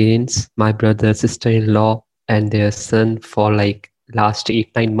my parents, my brother, sister-in-law, and their son for like last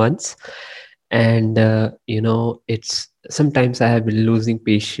 8-9 months. And it's sometimes I have been losing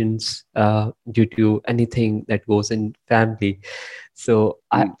patience due to anything that goes in family. So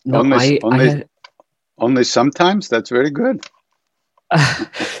only sometimes. That's very good.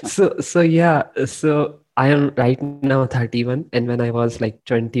 So I am right now 31, and when I was like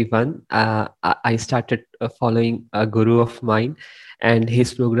 21, I started following a guru of mine, and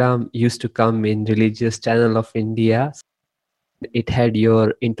his program used to come in religious channel of India. It had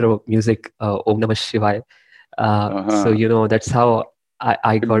your intro music, Om Namah Shivaya. So that's how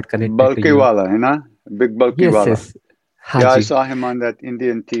I got connected Bulky to you. Wala, you know? Big Bulky Wala. Yes. Yeah, I saw him on that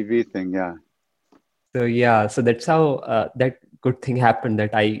Indian TV thing, yeah. So that's how that good thing happened,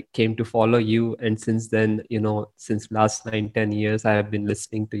 that I came to follow you, and since then, since last 9-10 years, I have been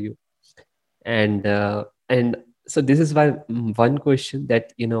listening to you, and so this is why one question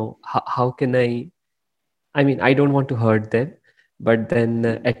that how can I mean, I don't want to hurt them, but then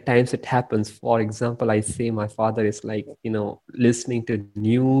at times it happens. For example, I say my father is like listening to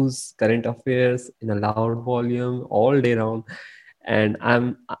news, current affairs in a loud volume all day long, and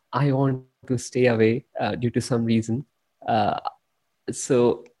I want to stay away due to some reason.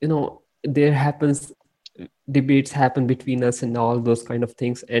 So there happens, debates happen between us and all those kind of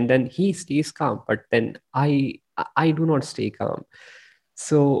things, and then he stays calm, but then I do not stay calm.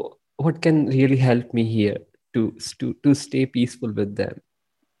 So what can really help me here to stay peaceful with them?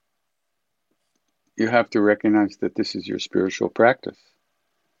 You have to recognize that this is your spiritual practice,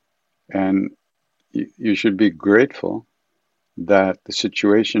 and you should be grateful that the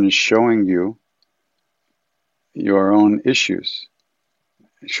situation is showing you your own issues,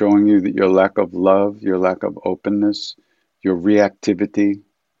 showing you that your lack of love, your lack of openness, your reactivity,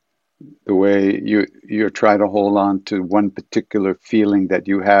 the way you try to hold on to one particular feeling that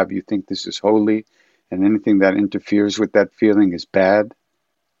you have. You think this is holy, and anything that interferes with that feeling is bad.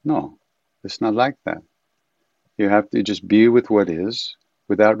 No, it's not like that. You have to just be with what is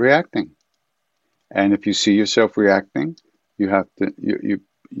without reacting. And if you see yourself reacting, you have to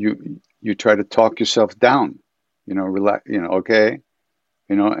you try to talk yourself down. Relax. Okay.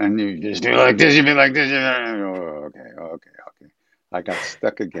 And you just do like this. You be like this. Okay. I got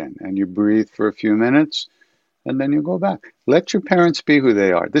stuck again. And you breathe for a few minutes, and then you go back. Let your parents be who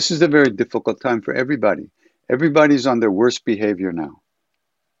they are. This is a very difficult time for everybody. Everybody's on their worst behavior now.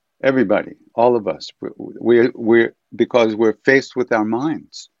 Everybody, all of us, we're because we're faced with our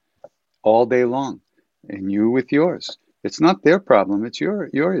minds all day long, and you with yours. It's not their problem. It's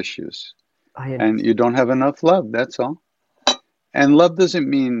your issues, and you don't have enough love. That's all. And love doesn't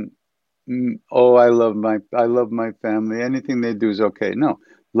mean, I love my family. Anything they do is okay. No,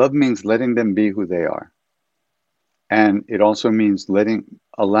 love means letting them be who they are, and it also means working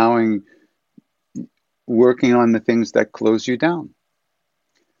on the things that close you down.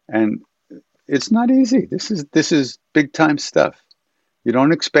 And it's not easy. This is big time stuff. You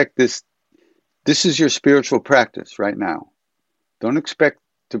don't expect this. This is your spiritual practice right now. Don't expect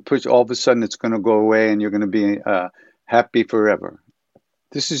to push all of a sudden it's going to go away and you're going to be happy forever.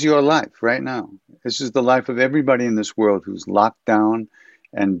 This is your life right now. This is the life of everybody in this world who's locked down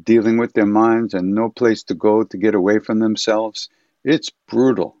and dealing with their minds and no place to go to get away from themselves. It's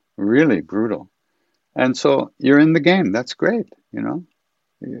brutal, really brutal. And so you're in the game. That's great. You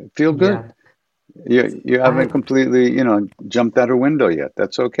feel good. Yeah. You haven't completely, jumped out a window yet.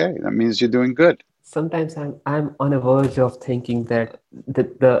 That's okay. That means you're doing good. Sometimes I'm on a verge of thinking that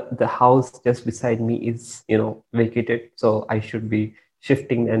the house just beside me is vacated, so I should be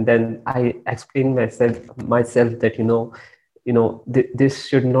shifting. And then I explain myself that this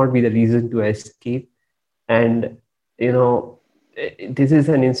should not be the reason to escape. And this is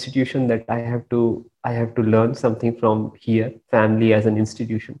an institution that I have to learn something from here, family as an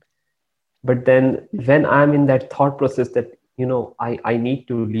institution. But then when I'm in that thought process that I need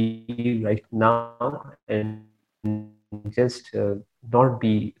to leave right now and just not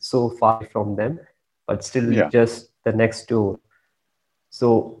be so far from them, but still just the next door.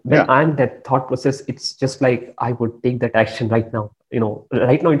 So when I'm in that thought process, it's just like I would take that action right now.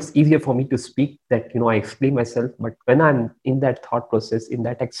 Right now it's easier for me to speak that, I explain myself, but when I'm in that thought process, in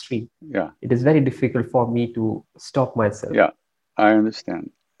that extreme, it is very difficult for me to stop myself. Yeah, I understand.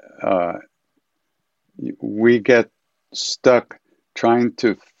 We get stuck trying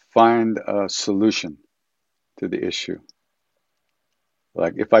to find a solution to the issue.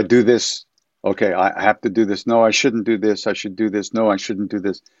 Like, if I do this, Okay, I have to do this. No, I shouldn't do this. I should do this. No, I shouldn't do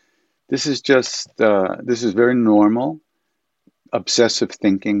this. This is just, this is very normal, obsessive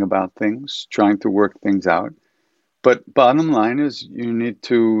thinking about things, trying to work things out. But bottom line is you need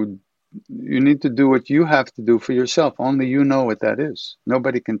to do what you have to do for yourself. Only you know what that is.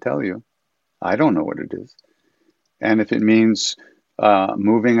 Nobody can tell you. I don't know what it is. And if it means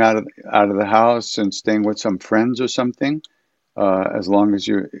moving out of the house and staying with some friends or something, as long as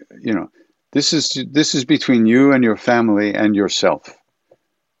you know, this is between you and your family and yourself.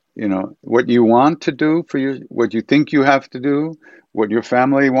 You know, what you want to do for what you think you have to do, what your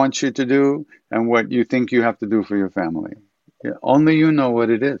family wants you to do, and what you think you have to do for your family. Yeah, only you know what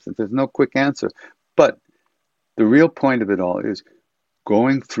it is. There's no quick answer. But the real point of it all is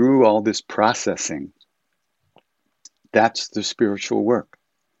going through all this processing. That's the spiritual work.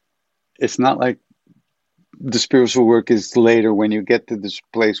 It's not like the spiritual work is later when you get to this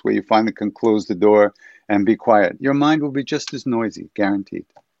place where you finally can close the door and be quiet. Your mind will be just as noisy, guaranteed.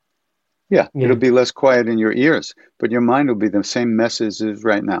 Yeah, it'll be less quiet in your ears, but your mind will be the same mess as is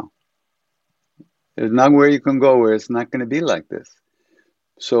right now. There's not where you can go where it's not going to be like this.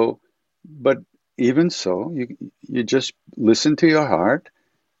 So, but even so, you just listen to your heart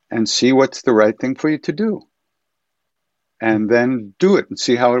and see what's the right thing for you to do. And then do it and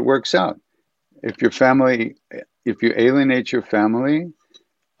see how it works out. If you alienate your family,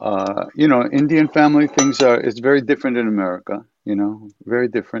 you know, Indian family it's very different in America, you know, very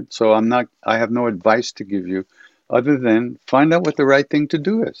different. So I have no advice to give you other than find out what the right thing to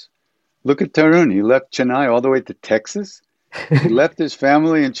do is. Look at Tarun. He left Chennai all the way to Texas. He left his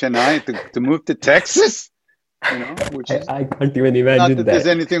family in Chennai to move to Texas, you know, which is, I can't even imagine not that there's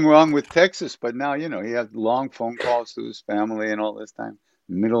anything wrong with Texas, but now, you know, he had long phone calls to his family and all this time,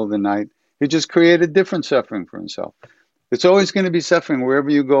 middle of the night. He just created different suffering for himself. It's always going to be suffering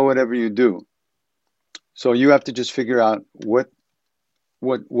wherever you go, whatever you do. So you have to just figure out what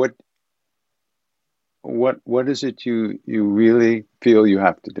is it you really feel you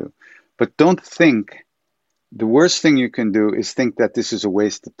have to do. But don't think, the worst thing you can do is think that this is a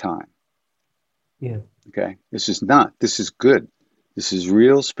waste of time. Yeah. Okay. This is not. This is good. This is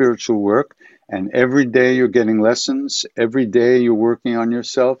real spiritual work. And every day you're getting lessons. Every day you're working on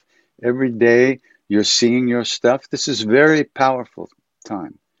yourself. Every day you're seeing your stuff. This is very powerful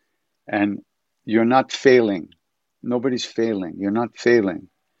time. And you're not failing. Nobody's failing. You're not failing.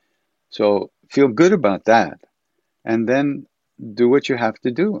 So feel good about that. And then do what you have to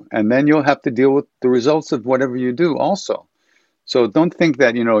do. And then you'll have to deal with the results of whatever you do also. So don't think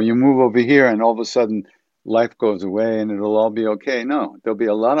that, you know, you move over here and all of a sudden life goes away and it'll all be okay. No, there'll be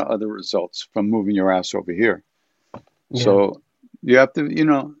a lot of other results from moving your ass over here. Yeah. So you have to, you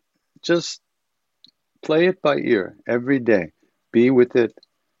know, just play it by ear every day. Be with it.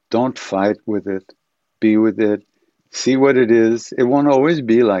 Don't fight with it. Be with it. See what it is. It won't always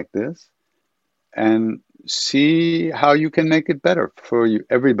be like this. And see how you can make it better for you,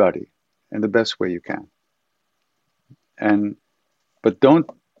 everybody, in the best way you can. But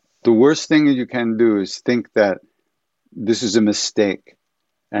the worst thing you can do is think that this is a mistake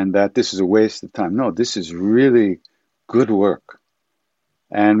and that this is a waste of time. No, this is really good work.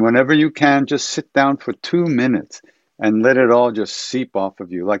 And whenever you can, just sit down for 2 minutes and let it all just seep off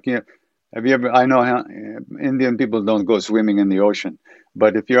of you. Like, you know, have you ever, I know how Indian people don't go swimming in the ocean,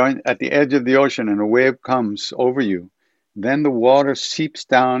 but if you're at the edge of the ocean and a wave comes over you, then the water seeps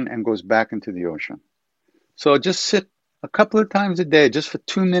down and goes back into the ocean. So just sit a couple of times a day, just for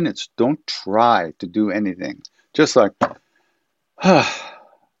 2 minutes. Don't try to do anything. Just like,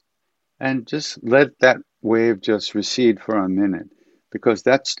 and just let that wave just recede for a minute, because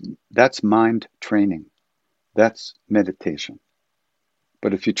that's mind training. That's meditation.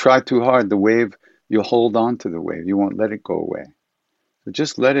 But if you try too hard, the wave, you'll hold on to the wave. You won't let it go away. So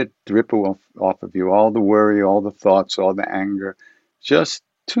just let it drip off of you, all the worry, all the thoughts, all the anger. Just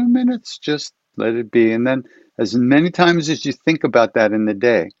 2 minutes, just let it be. And then as many times as you think about that in the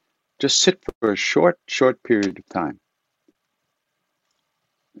day, just sit for a short period of time.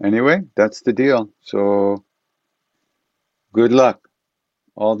 Anyway, that's the deal. So good luck.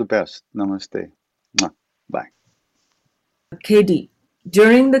 All the best. Namaste. Bye. KD,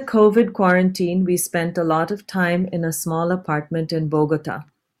 during the COVID quarantine, we spent a lot of time in a small apartment in Bogota.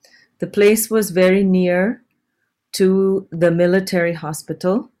 The place was very near to the military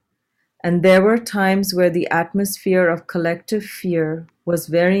hospital, and there were times where the atmosphere of collective fear was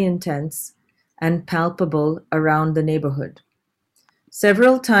very intense and palpable around the neighborhood.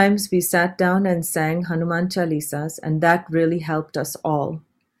 Several times we sat down and sang Hanuman Chalisas, and that really helped us all.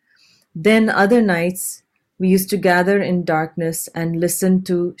 Then other nights, we used to gather in darkness and listen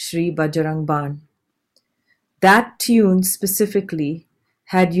to Shri Bajrang Ban. That tune specifically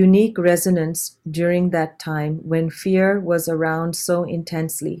had unique resonance during that time when fear was around so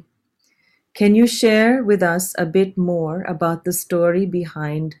intensely. Can you share with us a bit more about the story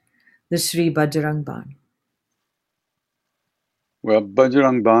behind the Shri Bajrang Ban? Well,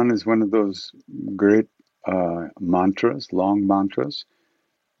 Bajrang Ban is one of those great mantras, long mantras,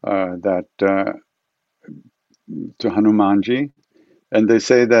 that to Hanumanji. And they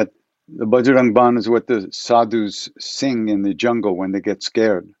say that the Bajrang Ban is what the sadhus sing in the jungle when they get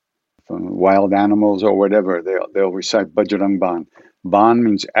scared from wild animals or whatever. They'll recite Bajrang Ban. Ban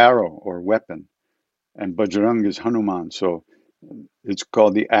means arrow or weapon, and Bajrang is Hanuman. So it's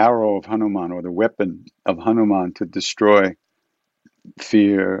called the arrow of Hanuman, or the weapon of Hanuman, to destroy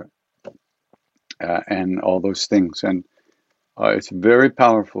fear and all those things. And it's a very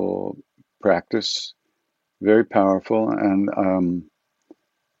powerful practice, very powerful. And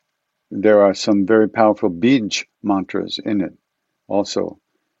there are some very powerful Bij mantras in it also,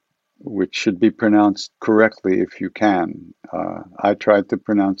 which should be pronounced correctly if you can. I tried to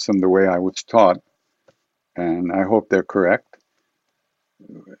pronounce them the way I was taught, and I hope they're correct.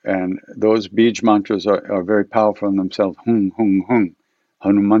 And those Bij mantras are very powerful in themselves. Hung, hung, hung,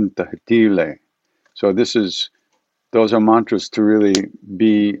 Hanumanta Hitile. So those are mantras to really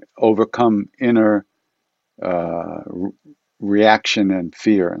overcome inner reaction and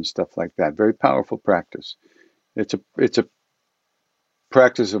fear and stuff like that. Very powerful practice. It's a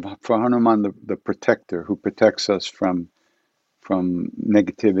practice for Hanuman, the protector, who protects us from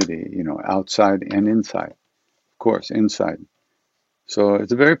negativity, outside and inside. Of course, inside. So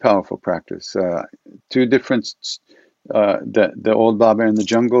it's a very powerful practice. Two different. The old Baba in the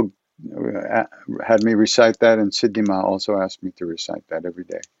jungle had me recite that, and Siddhi Ma also asked me to recite that every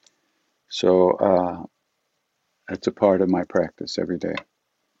day. So it's a part of my practice every day.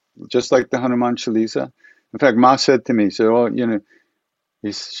 Just like the Hanuman Chalisa. In fact, Ma said to me, she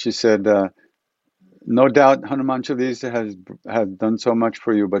said, no doubt Hanuman Chalisa has done so much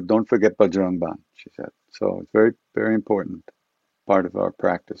for you, but don't forget Bajrang Ban, she said. So it's very, very important part of our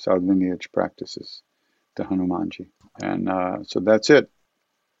practice, our lineage practices, to Hanumanji. And so that's it.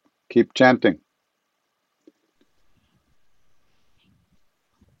 Keep chanting.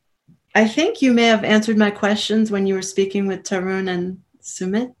 I think you may have answered my questions when you were speaking with Tarun and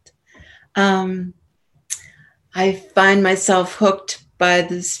Sumit. I find myself hooked by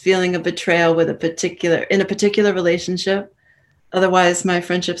this feeling of betrayal in a particular relationship. Otherwise, my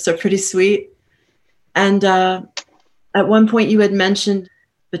friendships are pretty sweet. And at one point you had mentioned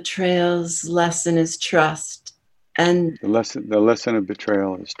betrayal's lesson is trust. And the lesson of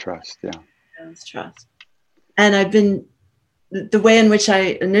betrayal is trust, yeah. It's trust. And the way in which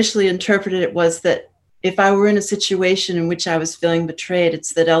I initially interpreted it was that if I were in a situation in which I was feeling betrayed,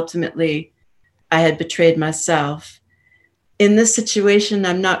 it's that ultimately I had betrayed myself. In this situation,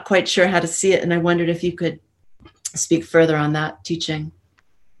 I'm not quite sure how to see it, and I wondered if you could speak further on that teaching.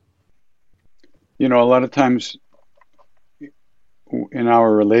 A lot of times in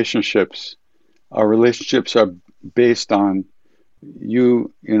our relationships are based on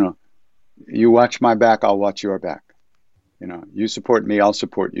you watch my back, I'll watch your back. You support me, I'll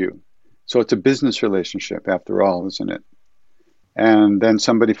support you. So it's a business relationship after all, isn't it? And then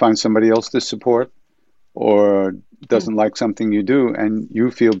somebody finds somebody else to support or doesn't like something you do and you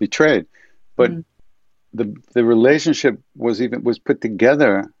feel betrayed. But the relationship was put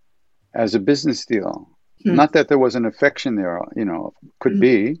together as a business deal. Not that there was an affection there, could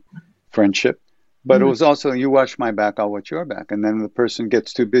be friendship, but it was also you watch my back, I'll watch your back. And then the person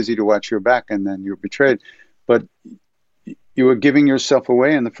gets too busy to watch your back and then you're betrayed. But you were giving yourself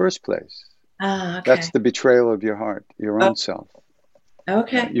away in the first place. Okay. That's the betrayal of your heart, your own self.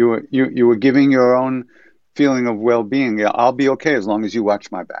 Okay. You were giving your own feeling of well-being. Yeah, I'll be okay as long as you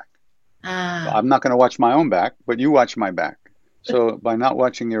watch my back. I'm not going to watch my own back, but you watch my back. So by not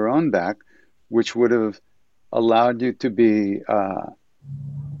watching your own back, which would have allowed you to be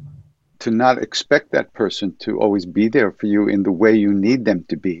to not expect that person to always be there for you in the way you need them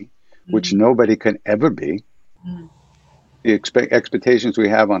to be, which nobody can ever be. The expectations we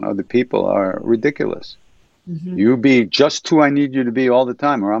have on other people are ridiculous. You be just who I need you to be all the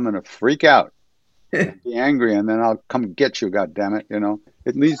time, or I'm going to freak out, be angry, and then I'll come get you. God damn it!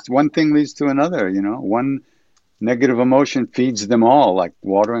 One thing leads to another. One negative emotion feeds them all, like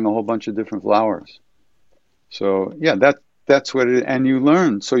watering a whole bunch of different flowers. So yeah, that's what it is. And you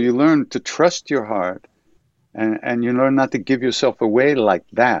learn to trust your heart, and you learn not to give yourself away like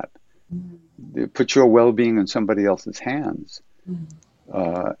that. Put your well-being in somebody else's hands.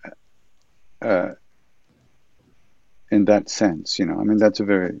 in that sense, you know. I mean, that's a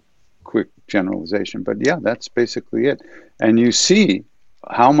very quick generalization, but yeah, that's basically it. And you see,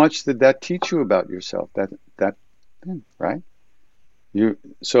 how much did that teach you about yourself? That thing, right?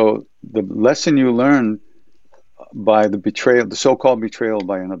 So the lesson you learned by the betrayal, the so-called betrayal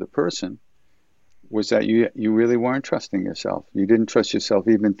by another person, was that you really weren't trusting yourself. You didn't trust yourself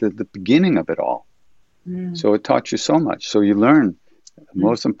even to the beginning of it all. So it taught you so much. So you learn the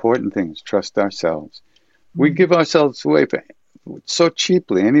most important things: trust ourselves. We give ourselves away so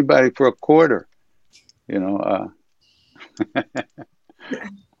cheaply. Anybody for a quarter, you know.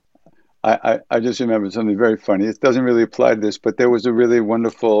 I just remember something very funny. It doesn't really apply to this, but there was a really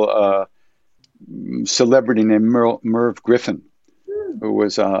wonderful celebrity named Merv Griffin, who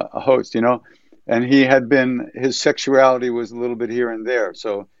was a host, you know, and his sexuality was a little bit here and there.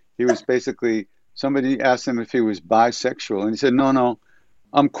 So he was basically, somebody asked him if he was bisexual, and he said, no,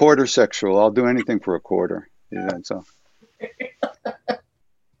 I'm quarter sexual. I'll do anything for a quarter. Yeah, so.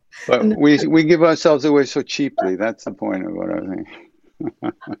 But we give ourselves away so cheaply. That's the point of what I think.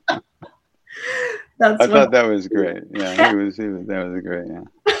 I thought that was great. Yeah, that was great. Yeah.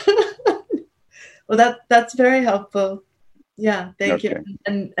 Well, that's very helpful. Yeah, thank you.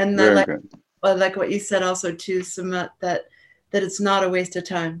 And I like what you said also too, Samat, that it's not a waste of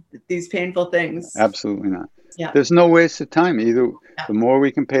time. These painful things. Absolutely not. Yeah. There's no waste of time either. The more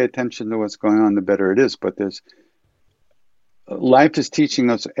we can pay attention to what's going on, the better it is. But life is teaching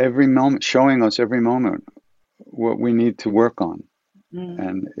us every moment, showing us every moment what we need to work on.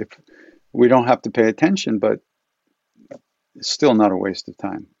 And if we don't have to pay attention, but it's still not a waste of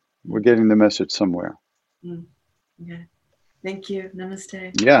time. We're getting the message somewhere. Yeah. Thank you.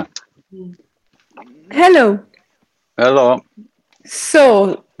 Namaste. Yeah. Hello. Hello.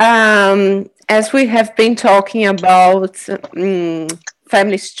 So, as we have been talking about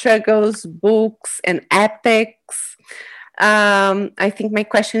family struggles, books, and epics, I think my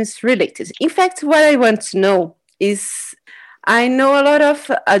question is related. In fact, what I want to know is, I know a lot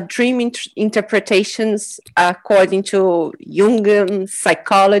of dream interpretations according to Jungian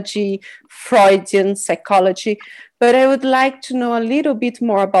psychology, Freudian psychology, but I would like to know a little bit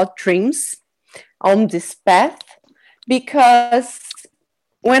more about dreams on this path, because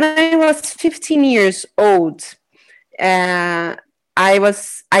when I was 15 years old, I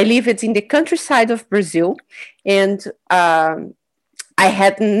lived in the countryside of Brazil, and I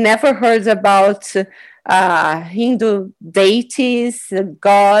had never heard about Hindu deities,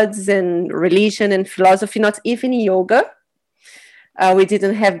 gods, and religion and philosophy, not even yoga. We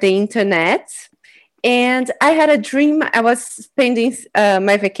didn't have the internet. And I had a dream. I was spending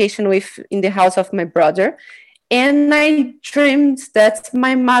my vacation in the house of my brother. And I dreamed that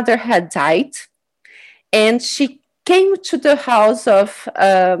my mother had died. And she came to the house of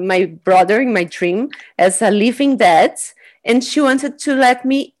my brother in my dream as a living dead. And she wanted to let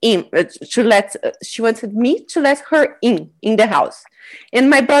me in, she wanted me to let her in the house. And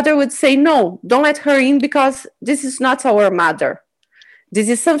my brother would say, no, don't let her in, because this is not our mother. This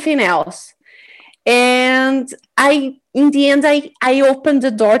is something else. And in the end, I opened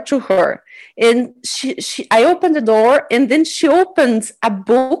the door to her. And I opened the door, and then she opened a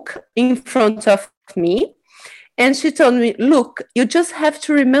book in front of me. And she told me, look, you just have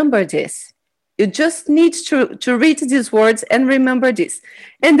to remember this. You just need to read these words and remember this.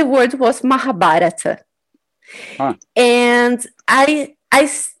 And the word was Mahabharata. And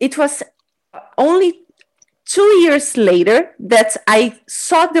it was only 2 years later that I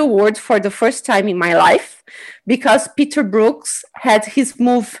saw the word for the first time in my life, because Peter Brooks had his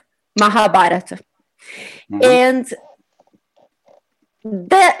movie Mahabharata. And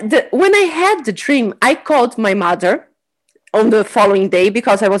when I had the dream, I called my mother on the following day,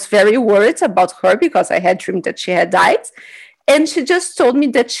 because I was very worried about her, because I had dreamed that she had died. And she just told me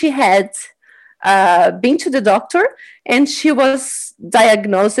that she had been to the doctor, and she was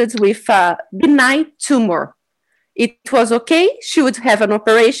diagnosed with a benign tumor. It was okay. She would have an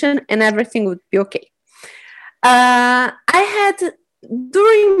operation and everything would be okay.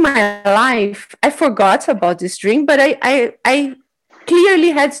 During my life, I forgot about this dream, but I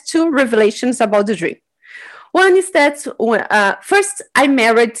clearly had two revelations about the dream. One is that first I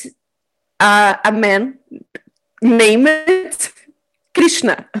married a man named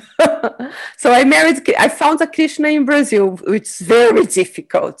Krishna. So I found a Krishna in Brazil, which is very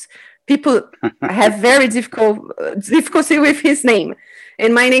difficult. People have very difficulty with his name.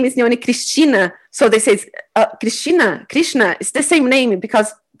 And my name is Neone Cristina. So they say, Krishna, it's the same name,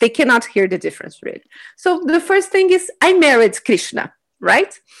 because they cannot hear the difference, really. So the first thing is I married Krishna,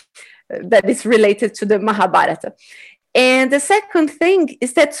 right? That is related to the Mahabharata. And the second thing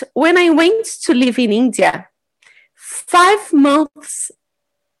is that when I went to live in India 5 months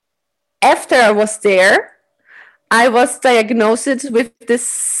after I was there, I was diagnosed with the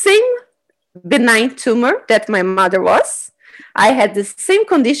same benign tumor that my mother was. I had the same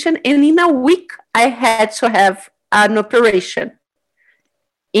condition, and in a week, I had to have an operation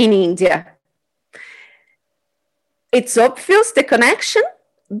in India. It's obvious, the connection,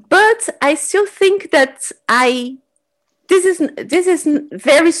 but I still think that this is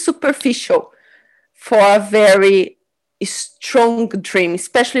very superficial for a very strong dream,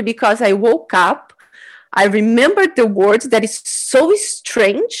 especially because I woke up, I remembered the word that is so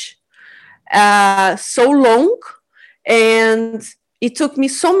strange, so long, and it took me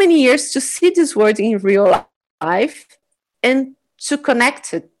so many years to see this word in real life and to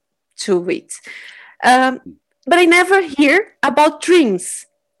connect it to it. But I never hear about dreams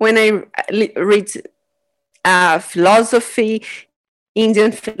when I read philosophy,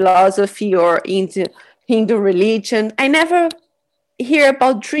 Indian philosophy or Hindu religion. I never hear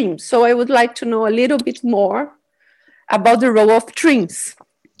about dreams. So I would like to know a little bit more about the role of dreams.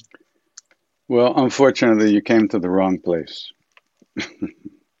 Well, unfortunately, you came to the wrong place.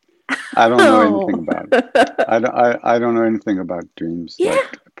 I don't know anything about it. I don't know anything about dreams,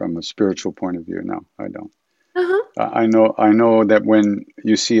 like from a spiritual point of view. No, I don't. I know that when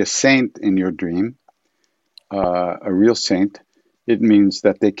you see a saint in your dream, a real saint, it means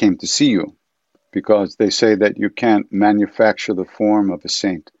that they came to see you, because they say that you can't manufacture the form of a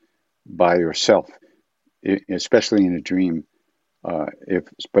saint by yourself, especially in a dream.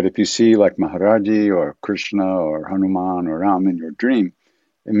 But if you see like Maharaji or Krishna or Hanuman or Ram in your dream,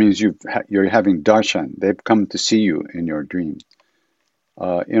 it means you're having darshan. They've come to see you in your dream.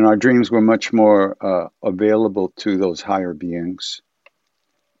 In our dreams, we're much more available to those higher beings.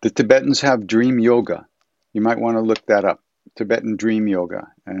 The Tibetans have dream yoga. You might want to look that up, Tibetan dream yoga,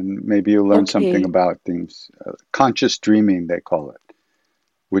 and maybe you'll learn something about things. Conscious dreaming, they call it,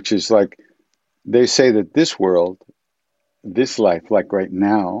 which is like, they say that this world, this life, like right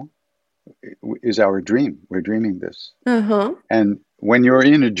now, is our dream. We're dreaming this. And when you're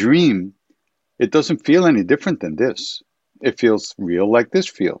in a dream, it doesn't feel any different than this. It feels real like this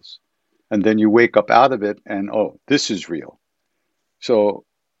feels. And then you wake up out of it and, oh, this is real. So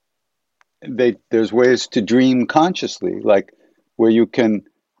there's ways to dream consciously, like where you can,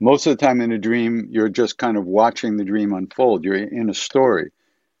 most of the time in a dream, you're just kind of watching the dream unfold. You're in a story.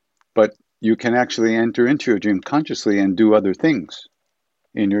 But you can actually enter into your dream consciously and do other things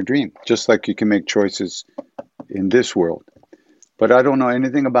in your dream, just like you can make choices in this world. But I don't know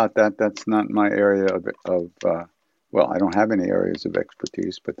anything about that. That's not my area of well, I don't have any areas of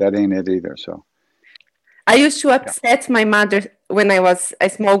expertise, but that ain't it either. So I used to upset my mother when I was a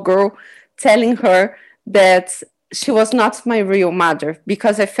small girl, telling her that she was not my real mother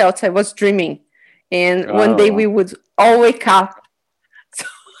because I felt I was dreaming. And one day we would all wake up.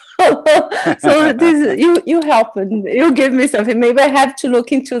 So this, you help and you give me something. Maybe I have to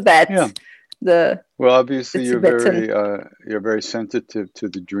look into that. Yeah. Well, obviously you're very sensitive to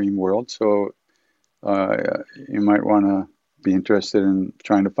the dream world, so you might want to be interested in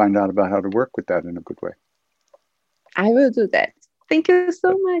trying to find out about how to work with that in a good way. I will do that. Thank you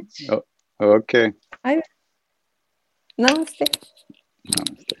so much. Oh, okay. Namaste.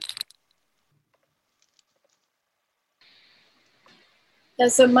 Namaste. Yeah,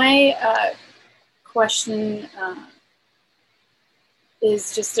 so my question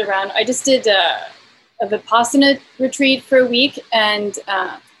is just around, I just did a Vipassana retreat for a week and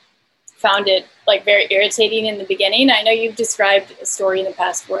found it like very irritating in the beginning. I know you've described a story in the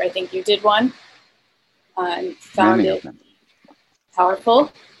past where I think you did one and found it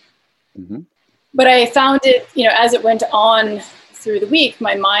powerful. But I found it, as it went on through the week,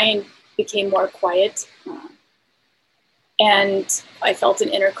 my mind became more quiet. And I felt an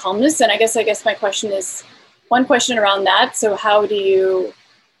inner calmness. And I guess my question is, one question around that. So how do you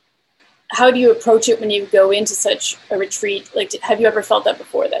approach it when you go into such a retreat? Like, have you ever felt that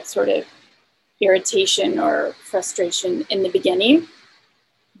before, that sort of irritation or frustration in the beginning?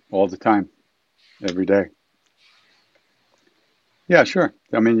 All the time, every day. Yeah, sure.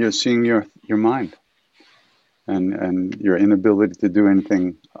 I mean, you're seeing your mind and your inability to do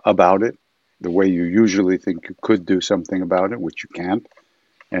anything about it the way you usually think you could do something about it, which you can't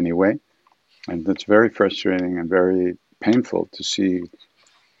anyway. And it's very frustrating and very painful to see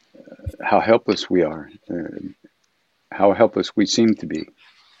how helpless we are, how helpless we seem to be.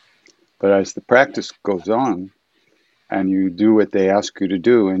 But as the practice goes on and you do what they ask you to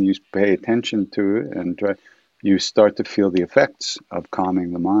do and you pay attention to it and you start to feel the effects of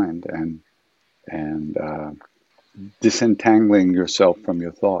calming the mind and disentangling yourself from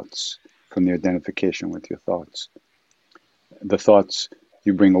your thoughts, from the identification with your thoughts. the thoughts,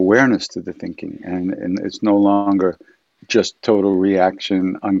 you bring awareness to the thinking, and it's no longer just total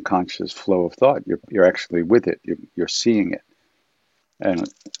reaction, unconscious flow of thought. You're actually with it. You're seeing it. And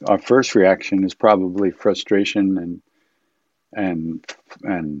our first reaction is probably frustration and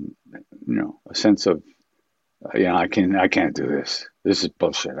a sense of, I can't do this. This is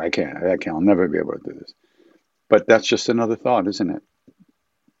bullshit. I'll never be able to do this. But that's just another thought, isn't it?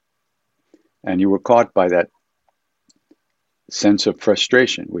 And you were caught by that sense of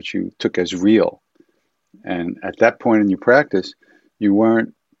frustration, which you took as real. And at that point in your practice, you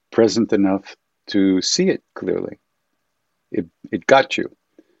weren't present enough to see it clearly. It got you.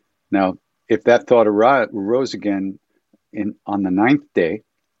 Now, if that thought arose again on the 9th day,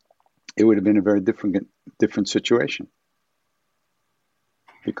 it would have been a very different situation,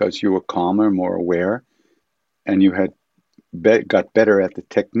 because you were calmer, more aware, and you had got better at the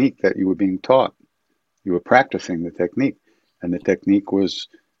technique that you were being taught. You were practicing the technique, and the technique was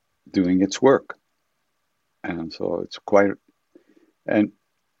doing its work. And so it's quite, and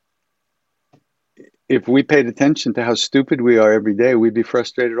if we paid attention to how stupid we are every day, we'd be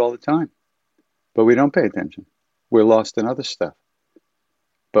frustrated all the time. But we don't pay attention. We're lost in other stuff.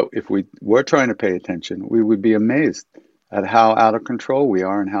 But if we were trying to pay attention, we would be amazed at how out of control we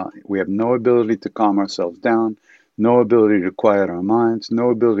are, and how we have no ability to calm ourselves down, no ability to quiet our minds, no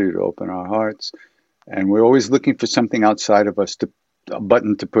ability to open our hearts. And we're always looking for something outside of us, a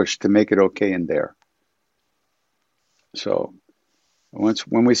button to push to make it okay in there. So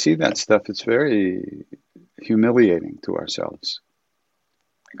when we see that stuff, it's very humiliating to ourselves,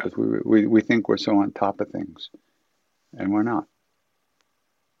 because we think we're so on top of things, and we're not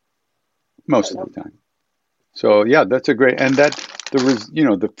most of the time. So yeah, that's a great, and that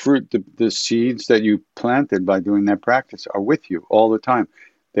the fruit, the seeds that you planted by doing that practice are with you all the time.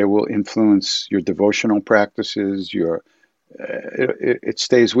 They will influence your devotional practices. It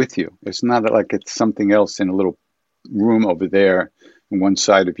stays with you. It's not like it's something else in a little room over there on one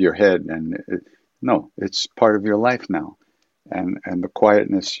side of your head, and no, it's part of your life now. And the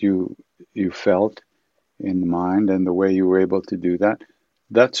quietness you felt in the mind, and the way you were able to do that,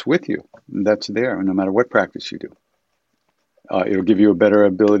 that's with you. That's there, no matter what practice you do. It'll give you a better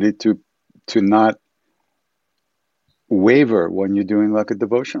ability to not waver when you're doing like a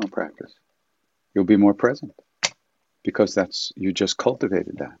devotional practice. You'll be more present, because you just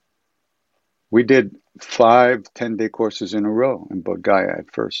cultivated that. We did 5 10-day courses in a row in Bodh Gaya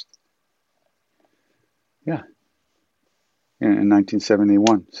at first. Yeah. In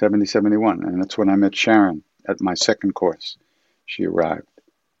 1971, and that's when I met Sharon at my second course. She arrived,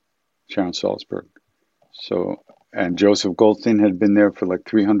 Sharon Salzberg. So, and Joseph Goldstein had been there for like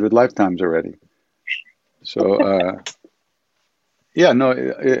 300 lifetimes already. So,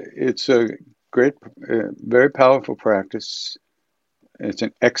 it's a great, very powerful practice. It's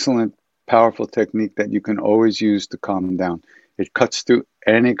an excellent, powerful technique that you can always use to calm down. It cuts through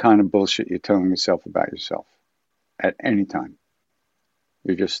any kind of bullshit you're telling yourself about yourself at any time.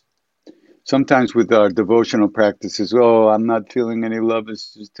 Sometimes with our devotional practices, I'm not feeling any love,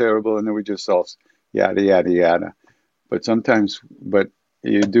 this is terrible, and then we just all yada, yada, yada. But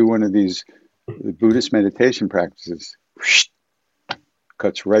you do one of these Buddhist meditation practices,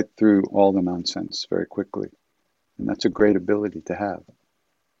 cuts right through all the nonsense very quickly. And that's a great ability to have.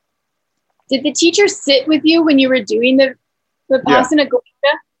 Did the teacher sit with you when you were doing the Vipassana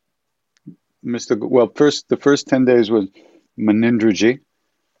Govinda? The first 10 days was Manindraji,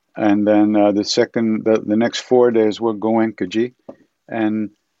 and then the next 4 days were Goenkaji.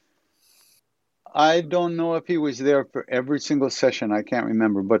 And I don't know if he was there for every single session, I can't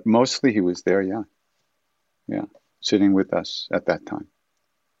remember, but mostly he was there, yeah, sitting with us at that time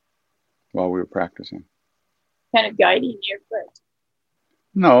while we were practicing. Kind of guiding you, but...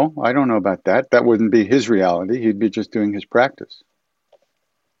 No, I don't know about that. That wouldn't be his reality. He'd be just doing his practice.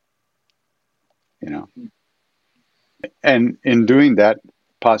 And in doing that,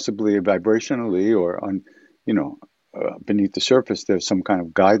 possibly vibrationally or on, beneath the surface, there's some kind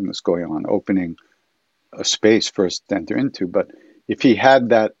of guidance going on, opening a space for us to enter into. But if he had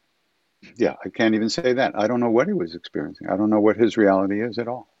that, I can't even say that. I don't know what he was experiencing. I don't know what his reality is at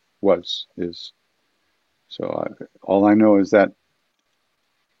all. Is. So all I know is that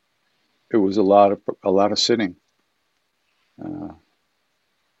it was a lot of sitting.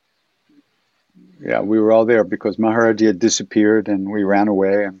 We were all there because Maharaji had disappeared and we ran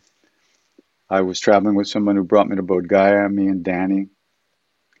away, and I was traveling with someone who brought me to Bodh Gaya, me and Danny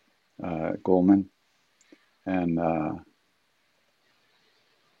Goleman. And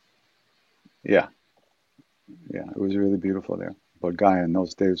it was really beautiful there. Bodh Gaya in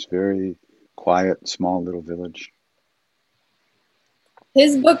those days, very quiet, small little village.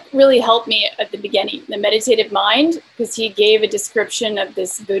 His book really helped me at the beginning, The Meditative Mind, because he gave a description of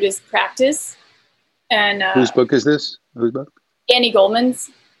this Buddhist practice. And whose book is this? Whose book? Annie Goldman's.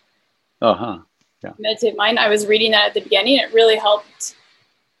 Uh-huh. Yeah. Meditative Mind. I was reading that at the beginning. It really helped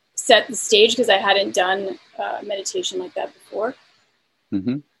set the stage because I hadn't done meditation like that before.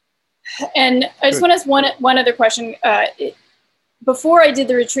 Mm-hmm. And I just want to ask one other question. Before I did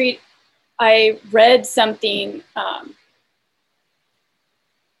the retreat, I read something.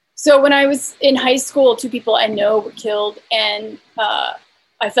 So when I was in high school, 2 people I know were killed, and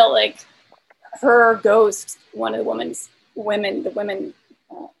I felt like her ghost, one of the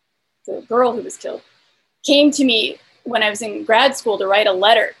girl who was killed, came to me when I was in grad school to write a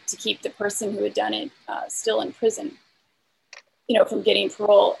letter to keep the person who had done it still in prison, from getting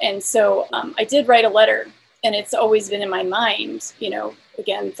parole. And so I did write a letter, and it's always been in my mind,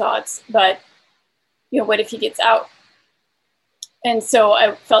 again, thoughts, but, what if he gets out? And so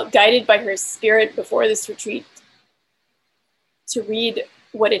I felt guided by her spirit before this retreat to read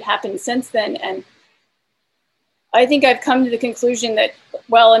what had happened since then. And I think I've come to the conclusion that,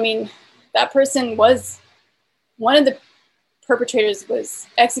 that person was, one of the perpetrators was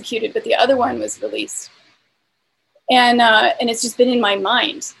executed, but the other one was released. And it's just been in my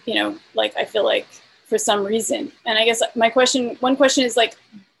mind, I feel like for some reason. And I guess one question is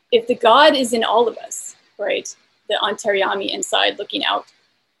if the God is in all of us, right? The Antaryami inside looking out,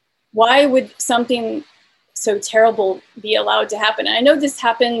 why would something so terrible be allowed to happen? And I know this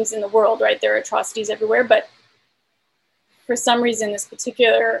happens in the world, right? There are atrocities everywhere, but for some reason, this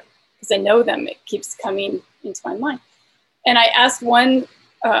particular, because I know them, it keeps coming into my mind. And I asked one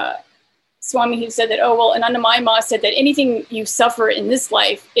Swami who said that, Anandamayi Ma said that anything you suffer in this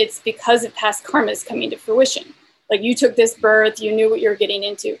life, it's because of past karmas coming to fruition. Like you took this birth, you knew what you were getting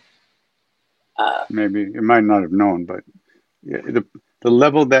into. Maybe you might not have known, but the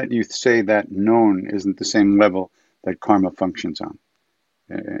level that you say that known isn't the same level that karma functions on.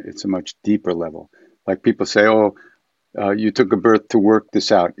 It's a much deeper level. Like people say, you took a birth to work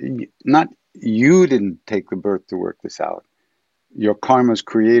this out. Not you didn't take the birth to work this out. Your karma's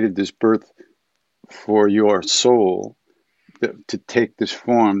created this birth for your soul to take this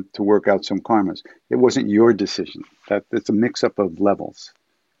form to work out some karmas. It wasn't your decision. It's a mix-up of levels.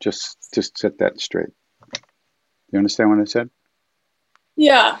 Just set that straight. You understand what I said?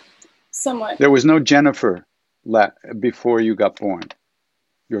 Yeah, somewhat. There was no Jennifer before you got born.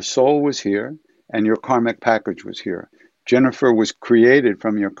 Your soul was here and your karmic package was here. Jennifer was created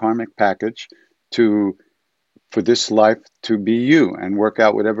from your karmic package for this life to be you and work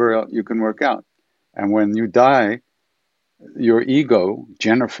out whatever else you can work out. And when you die, your ego,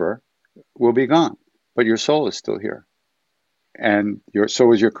 Jennifer, will be gone, but your soul is still here. And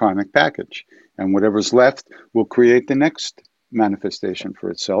so is your karmic package. And whatever's left will create the next manifestation for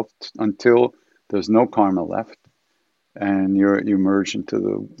itself until there's no karma left and you merge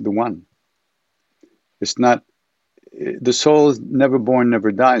into the one. It's not, the soul is never born,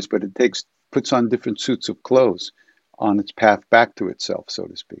 never dies, but it puts on different suits of clothes on its path back to itself, so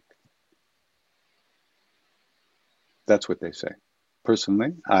to speak. That's what they say.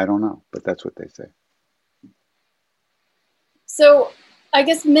 Personally, I don't know, but that's what they say. So I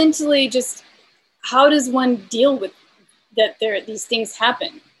guess mentally, just how does one deal with that these things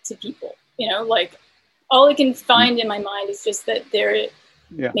happen to people? All I can find in my mind is just that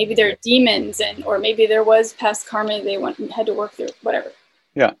maybe they're demons or maybe there was past karma they had to work through, whatever.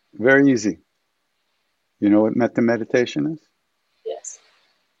 Yeah, very easy. You know what metta meditation is? Yes.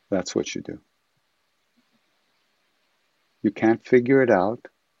 That's what you do. You can't figure it out.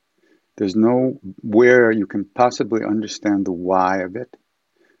 There's no where you can possibly understand the why of it.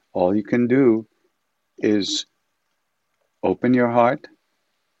 All you can do is open your heart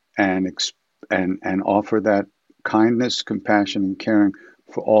and offer that kindness, compassion, and caring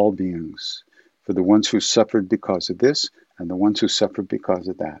for all beings, for the ones who suffered because of this and the ones who suffered because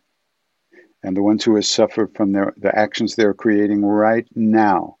of that. And the ones who have suffered from the actions they're creating right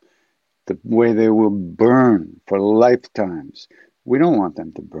now, the way they will burn for lifetimes. We don't want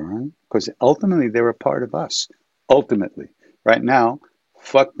them to burn because ultimately they're a part of us. Ultimately. Right now,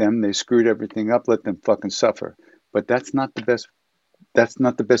 fuck them. They screwed everything up. Let them fucking suffer. But that's not the best. That's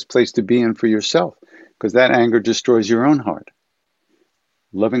not the best place to be in for yourself because that anger destroys your own heart.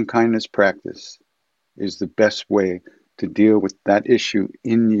 Loving kindness practice is the best way to deal with that issue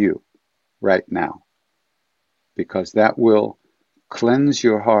in you right now, because that will cleanse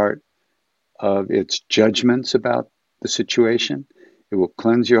your heart of its judgments about the situation. It will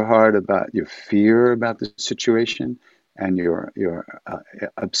cleanse your heart about your fear about the situation and your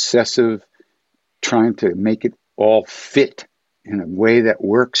obsessive trying to make it all fit in a way that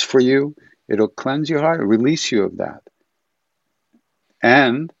works for you, it'll cleanse your heart, release you of that.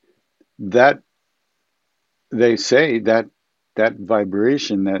 And that, they say that that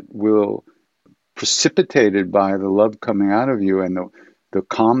vibration that will, precipitated by the love coming out of you and the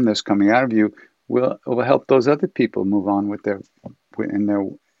calmness coming out of you, will help those other people move on with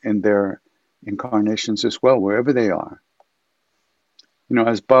in their incarnations as well, wherever they are. You know,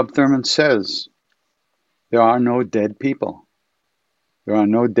 as Bob Thurman says, there are no dead people. There are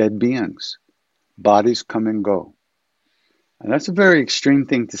no dead beings. Bodies come and go. And that's a very extreme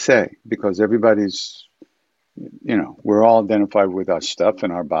thing to say, because everybody's, you know, we're all identified with our stuff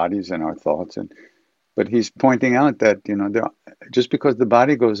and our bodies and our thoughts. But he's pointing out that, you know, just because the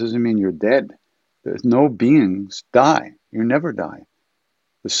body goes doesn't mean you're dead. There's no beings die. You never die.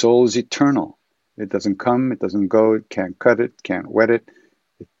 The soul is eternal. It doesn't come, it doesn't go, it can't cut it, can't wet it.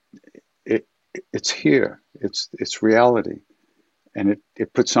 It's here. It's reality. And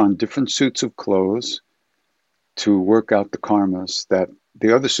it puts on different suits of clothes to work out the karmas that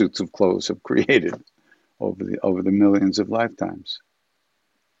the other suits of clothes have created over the millions of lifetimes.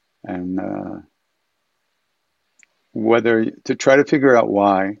 And whether to try to figure out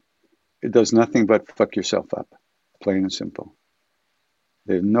why, it does nothing but fuck yourself up, plain and simple.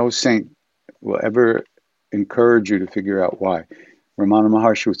 There's no saint will ever encourage you to figure out why. Ramana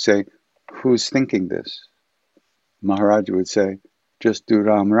Maharshi would say, who's thinking this? Maharaj would say, just do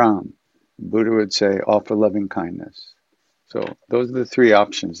Ram Ram. Buddha would say, offer loving kindness. So those are the three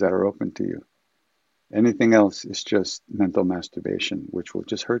options that are open to you. Anything else is just mental masturbation, which will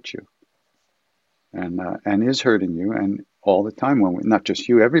just hurt you. And is hurting you, and all the time, when not just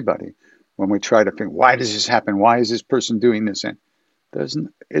you, everybody, when we try to think, why does this happen? Why is this person doing this? And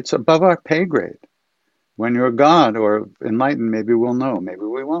it's above our pay grade. When you're God or enlightened, maybe we'll know, maybe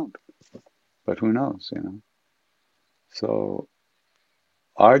we won't. But who knows, you know? So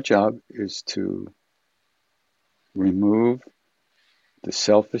our job is to remove the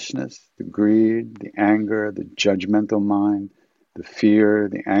selfishness, the greed, the anger, the judgmental mind, the fear,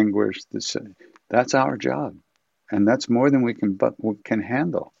 the anguish. That's our job, and that's more than we can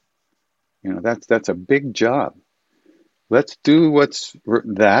handle. You know, that's a big job. Let's do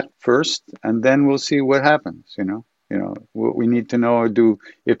that first, and then we'll see what happens. You know what we need to know or do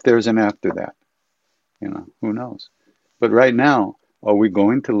if there's an after that. You know, who knows? But right now, are we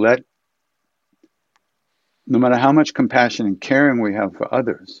going to let, no matter how much compassion and caring we have for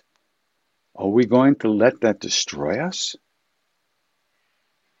others, are we going to let that destroy us?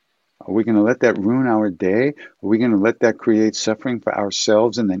 Are we going to let that ruin our day? Are we going to let that create suffering for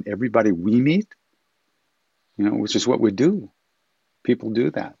ourselves and then everybody we meet? You know, which is what we do. People do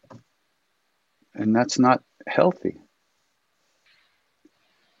that. And that's not healthy.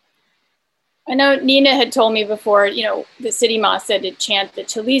 I know Nina had told me before, you know, the City Ma said to chant the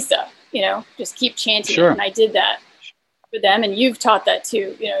Chalisa, you know, just keep chanting it. And I did that for them. And you've taught that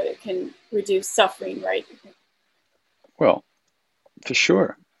too, you know, it can reduce suffering, right? Well, for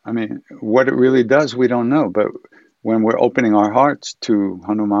sure. I mean, what it really does, we don't know. But when we're opening our hearts to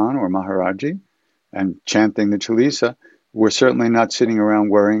Hanuman or Maharaji and chanting the Chalisa, we're certainly not sitting around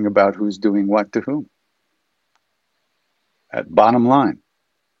worrying about who's doing what to whom. At bottom line,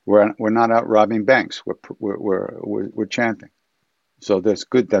 we're not out robbing banks. We're chanting. So that's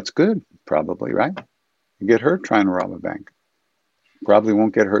good, probably, right? You get hurt trying to rob a bank. Probably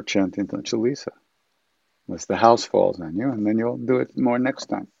won't get hurt chanting the Chalisa. Unless the house falls on you, and then you'll do it more next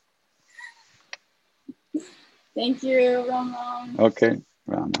time. Thank you, Ram Ram. Okay,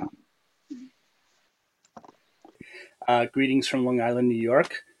 Ram Ram. Greetings from Long Island, New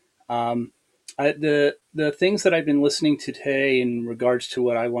York. The things that I've been listening to today in regards to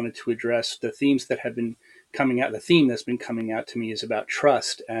what I wanted to address, the themes that have been coming out, the theme that's been coming out to me is about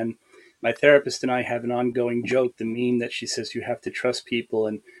trust. And my therapist and I have an ongoing joke, the meme that she says you have to trust people,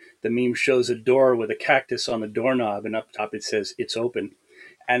 and the meme shows a door with a cactus on the doorknob, and up top it says, it's open.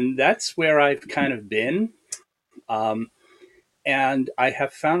 And that's where I've kind of been. And I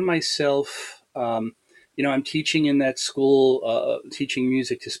have found myself, you know, I'm teaching in that school, teaching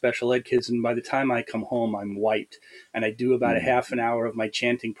music to special ed kids. And by the time I come home, I'm wiped. And I do about a half an hour of my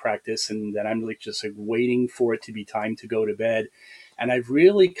chanting practice. And then I'm like just like waiting for it to be time to go to bed. And I've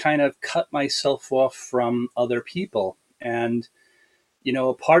really kind of cut myself off from other people. And you know,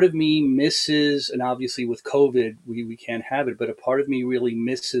 a part of me misses, and obviously with COVID, we can't have it, but a part of me really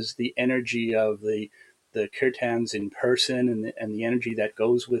misses the energy of the kirtans in person and the energy that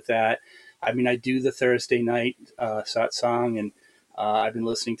goes with that. I mean, I do the Thursday night satsang, and I've been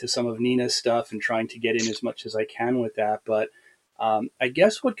listening to some of Nina's stuff and trying to get in as much as I can with that. But I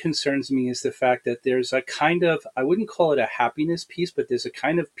guess what concerns me is the fact that there's a kind of, I wouldn't call it a happiness piece, but there's a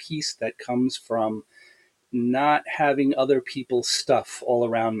kind of peace that comes from not having other people's stuff all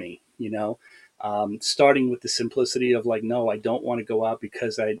around me, starting with the simplicity of like, no, I don't want to go out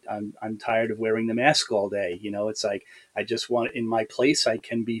because I'm tired of wearing the mask all day. It's like, I just want, in my place, I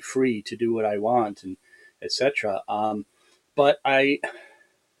can be free to do what I want, and etc. But I'm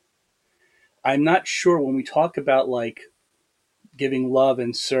not sure when we talk about like giving love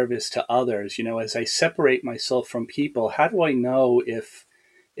and service to others, as I separate myself from people, how do I know if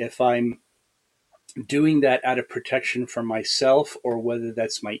I'm doing that out of protection for myself, or whether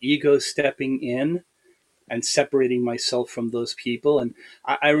that's my ego stepping in and separating myself from those people? And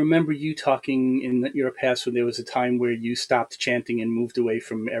I remember you talking in your past when there was a time where you stopped chanting and moved away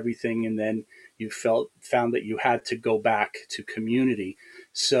from everything, and then you found that you had to go back to community.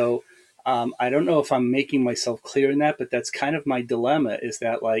 So I don't know if I'm making myself clear in that, but that's kind of my dilemma, is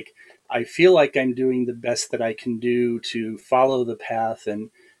that like, I feel like I'm doing the best that I can do to follow the path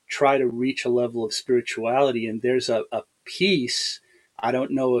and try to reach a level of spirituality. And there's a peace. I don't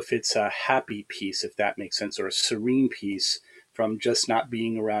know if it's a happy peace, if that makes sense, or a serene peace from just not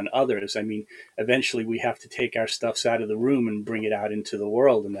being around others. I mean, eventually we have to take our stuffs out of the room and bring it out into the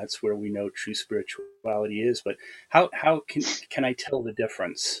world. And that's where we know true spirituality is. But how can I tell the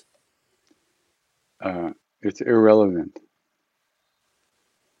difference? It's irrelevant.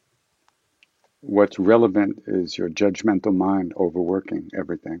 What's relevant is your judgmental mind overworking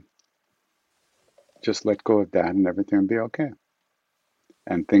everything. Just let go of that and everything will be okay.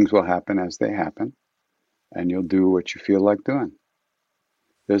 And things will happen as they happen, and you'll do what you feel like doing.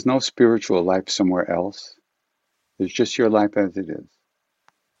 There's no spiritual life somewhere else. It's just your life as it is.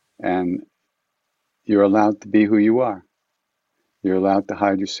 And you're allowed to be who you are. You're allowed to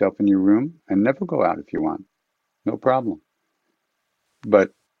hide yourself in your room and never go out if you want. No problem.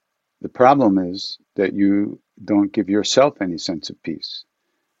 But the problem is that you don't give yourself any sense of peace.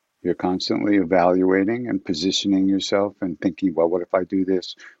 You're constantly evaluating and positioning yourself and thinking, well, what if I do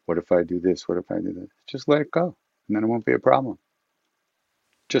this? What if I do this? What if I do this? Just let it go, and then it won't be a problem.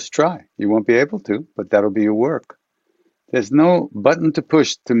 Just try. You won't be able to, but that'll be your work. There's no button to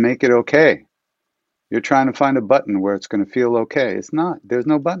push to make it okay. You're trying to find a button where it's going to feel okay. It's not. There's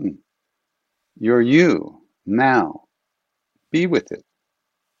no button. You're you now. Be with it.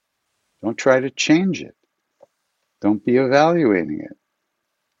 Don't try to change it. Don't be evaluating it.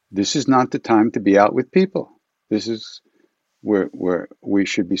 This is not the time to be out with people. This is where we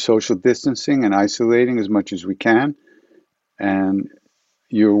should be social distancing and isolating as much as we can. And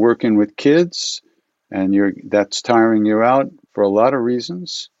you're working with kids, and that's tiring you out for a lot of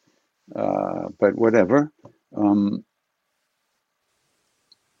reasons. But whatever.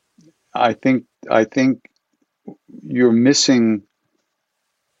 I think you're missing.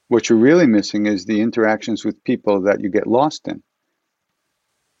 What you're really missing is the interactions with people that you get lost in,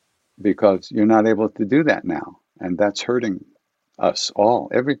 because you're not able to do that now, and that's hurting us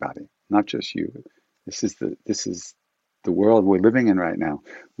all, everybody, not just you. This is the world we're living in right now.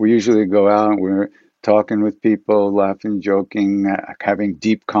 We usually go out and we're talking with people, laughing, joking, having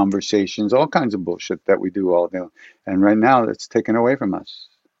deep conversations, all kinds of bullshit that we do all day. And right now, it's taken away from us.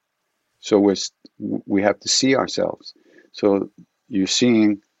 So we have to see ourselves. So you're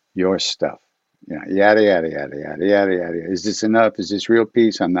seeing your stuff. Yada, yada, yada, yada, yada, yada. Is this enough? Is this real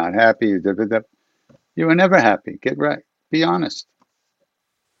peace? I'm not happy. You were never happy. Get right. Be honest.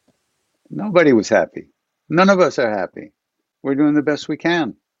 Nobody was happy. None of us are happy. We're doing the best we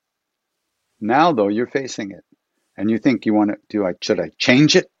can. Now, though, you're facing it. And you think should I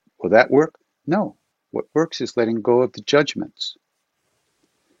change it? Will that work? No. What works is letting go of the judgments.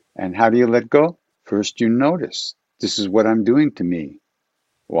 And how do you let go? First, you notice, this is what I'm doing to me.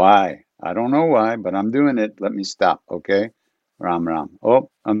 Why? I don't know why, but I'm doing it. Let me stop, okay? Ram Ram. Oh,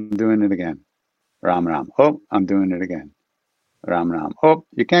 I'm doing it again. Ram Ram. Oh, I'm doing it again. Ram Ram. Oh,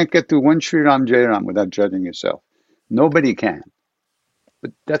 you can't get to one Sri Ram Jai Ram without judging yourself. Nobody can.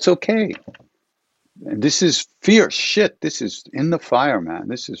 But that's okay. And this is fierce shit. This is in the fire, man.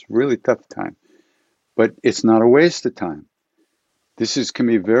 This is really tough time. But it's not a waste of time. This can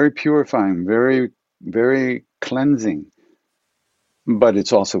be very purifying, very, very cleansing. But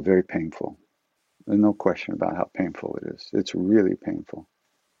it's also very painful. There's no question about how painful it is. It's really painful.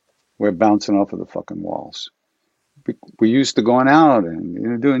 We're bouncing off of the fucking walls. We used to going out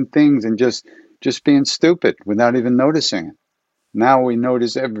and doing things and just being stupid without even noticing it. Now we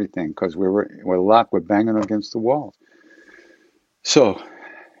notice everything because we're locked. We're banging against the walls. So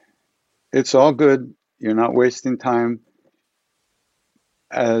it's all good. You're not wasting time.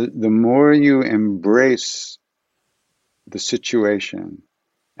 The more you embrace the situation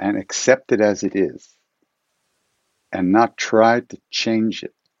and accept it as it is, and not try to change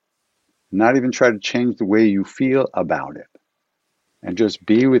it, not even try to change the way you feel about it, and just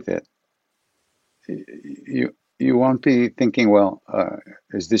be with it, you won't be thinking, well,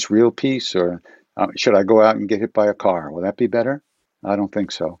 is this real peace, or should I go out and get hit by a car? Will that be better? I don't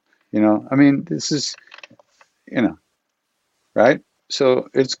think so. I mean, this is, right? So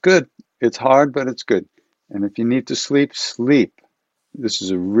it's good. It's hard, but it's good. And if you need to sleep, sleep. This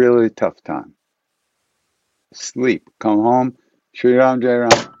is a really tough time. Sleep. Come home, Shri Ram Jai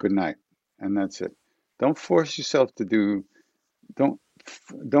Ram, good night. And that's it. Don't force yourself to do, don't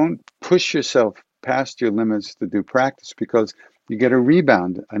push yourself past your limits to do practice, because you get a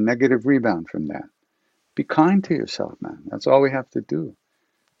rebound, a negative rebound from that. Be kind to yourself, man. That's all we have to do.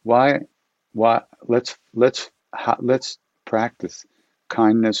 Why? Let's practice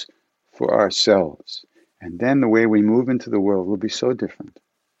kindness for ourselves. And then the way we move into the world will be so different.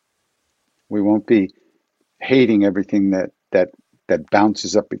 We won't be hating everything that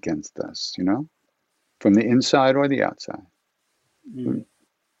bounces up against us, from the inside or the outside. Mm.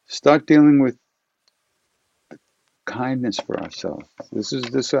 Start dealing with kindness for ourselves. This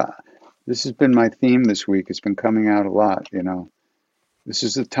has been my theme this week. It's been coming out a lot, This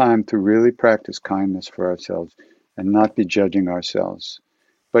is the time to really practice kindness for ourselves and not be judging ourselves.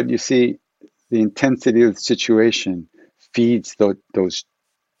 But you see, the intensity of the situation feeds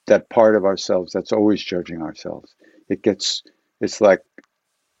that part of ourselves that's always judging ourselves. It's like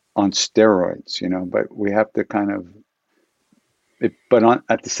on steroids, but we have to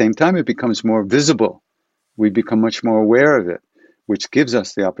at the same time, it becomes more visible. We become much more aware of it, which gives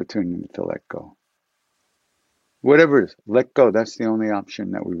us the opportunity to let go. Whatever it is, let go. That's the only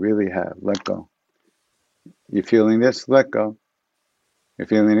option that we really have. Let go. You're feeling this? Let go. You're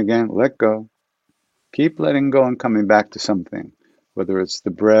feeling it again? Let go. Keep letting go and coming back to something, whether it's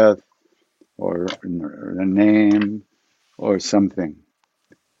the breath or the name or something.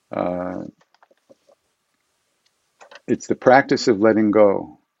 It's the practice of letting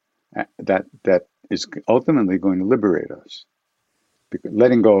go that is ultimately going to liberate us. Because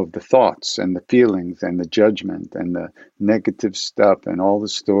letting go of the thoughts and the feelings and the judgment and the negative stuff and all the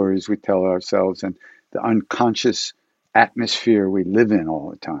stories we tell ourselves and the unconscious atmosphere we live in all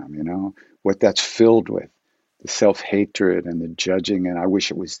the time, what that's filled with, the self-hatred and the judging, and I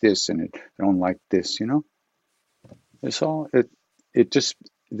wish it was this and I don't like this, It's all,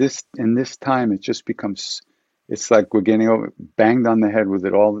 in this time, it just becomes, it's like we're getting banged on the head with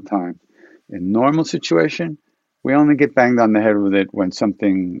it all the time. In normal situation, we only get banged on the head with it once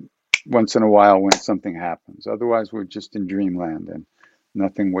in a while when something happens. Otherwise, we're just in dreamland and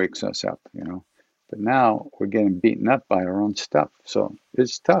nothing wakes us up, But now we're getting beaten up by our own stuff. So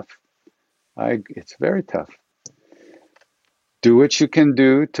it's tough. It's very tough. Do what you can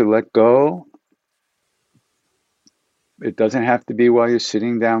do to let go. It doesn't have to be while you're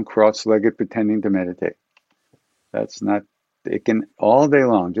sitting down cross-legged pretending to meditate. That's not, it can all day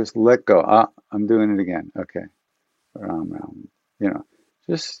long, just let go. I'm doing it again. Okay.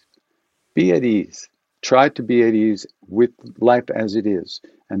 Just be at ease. Try to be at ease with life as it is.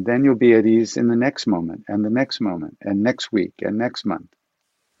 And then you'll be at ease in the next moment and the next moment and next week and next month,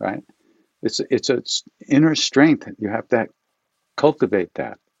 right? It's an inner strength. You have to cultivate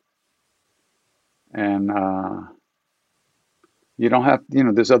that. And you don't have,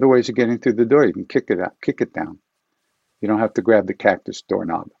 there's other ways of getting through the door. You can kick it down. You don't have to grab the cactus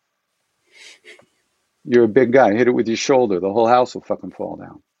doorknob. You're a big guy. Hit it with your shoulder. The whole house will fucking fall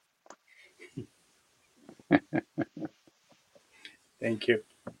down. Thank you.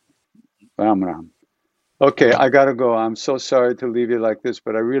 Ram Ram. Okay, I got to go. I'm so sorry to leave you like this,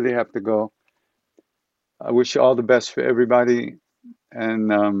 but I really have to go. I wish you all the best for everybody.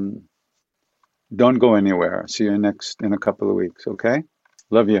 And don't go anywhere. See you in a couple of weeks, okay?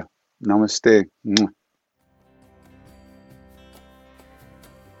 Love you. Namaste. Mwah.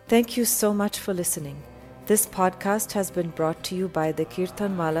 Thank you so much for listening. This podcast has been brought to you by the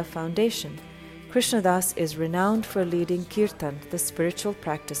Kirtanwala Foundation. Krishnadas is renowned for leading kirtan, the spiritual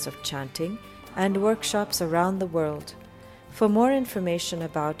practice of chanting, and workshops around the world. For more information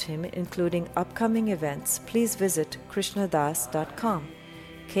about him, including upcoming events, please visit krishnadas.com.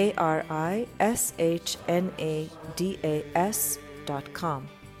 KRISHNADAS.com.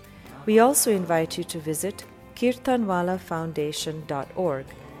 We also invite you to visit kirtanwalafoundation.org.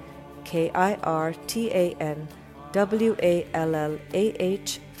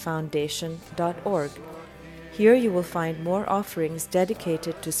 KIRTANWALLAH foundation.org. Here you will find more offerings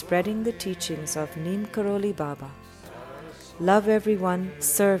dedicated to spreading the teachings of Neem Karoli Baba. Love everyone,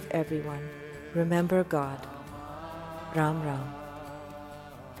 serve everyone. Remember God. Ram Ram.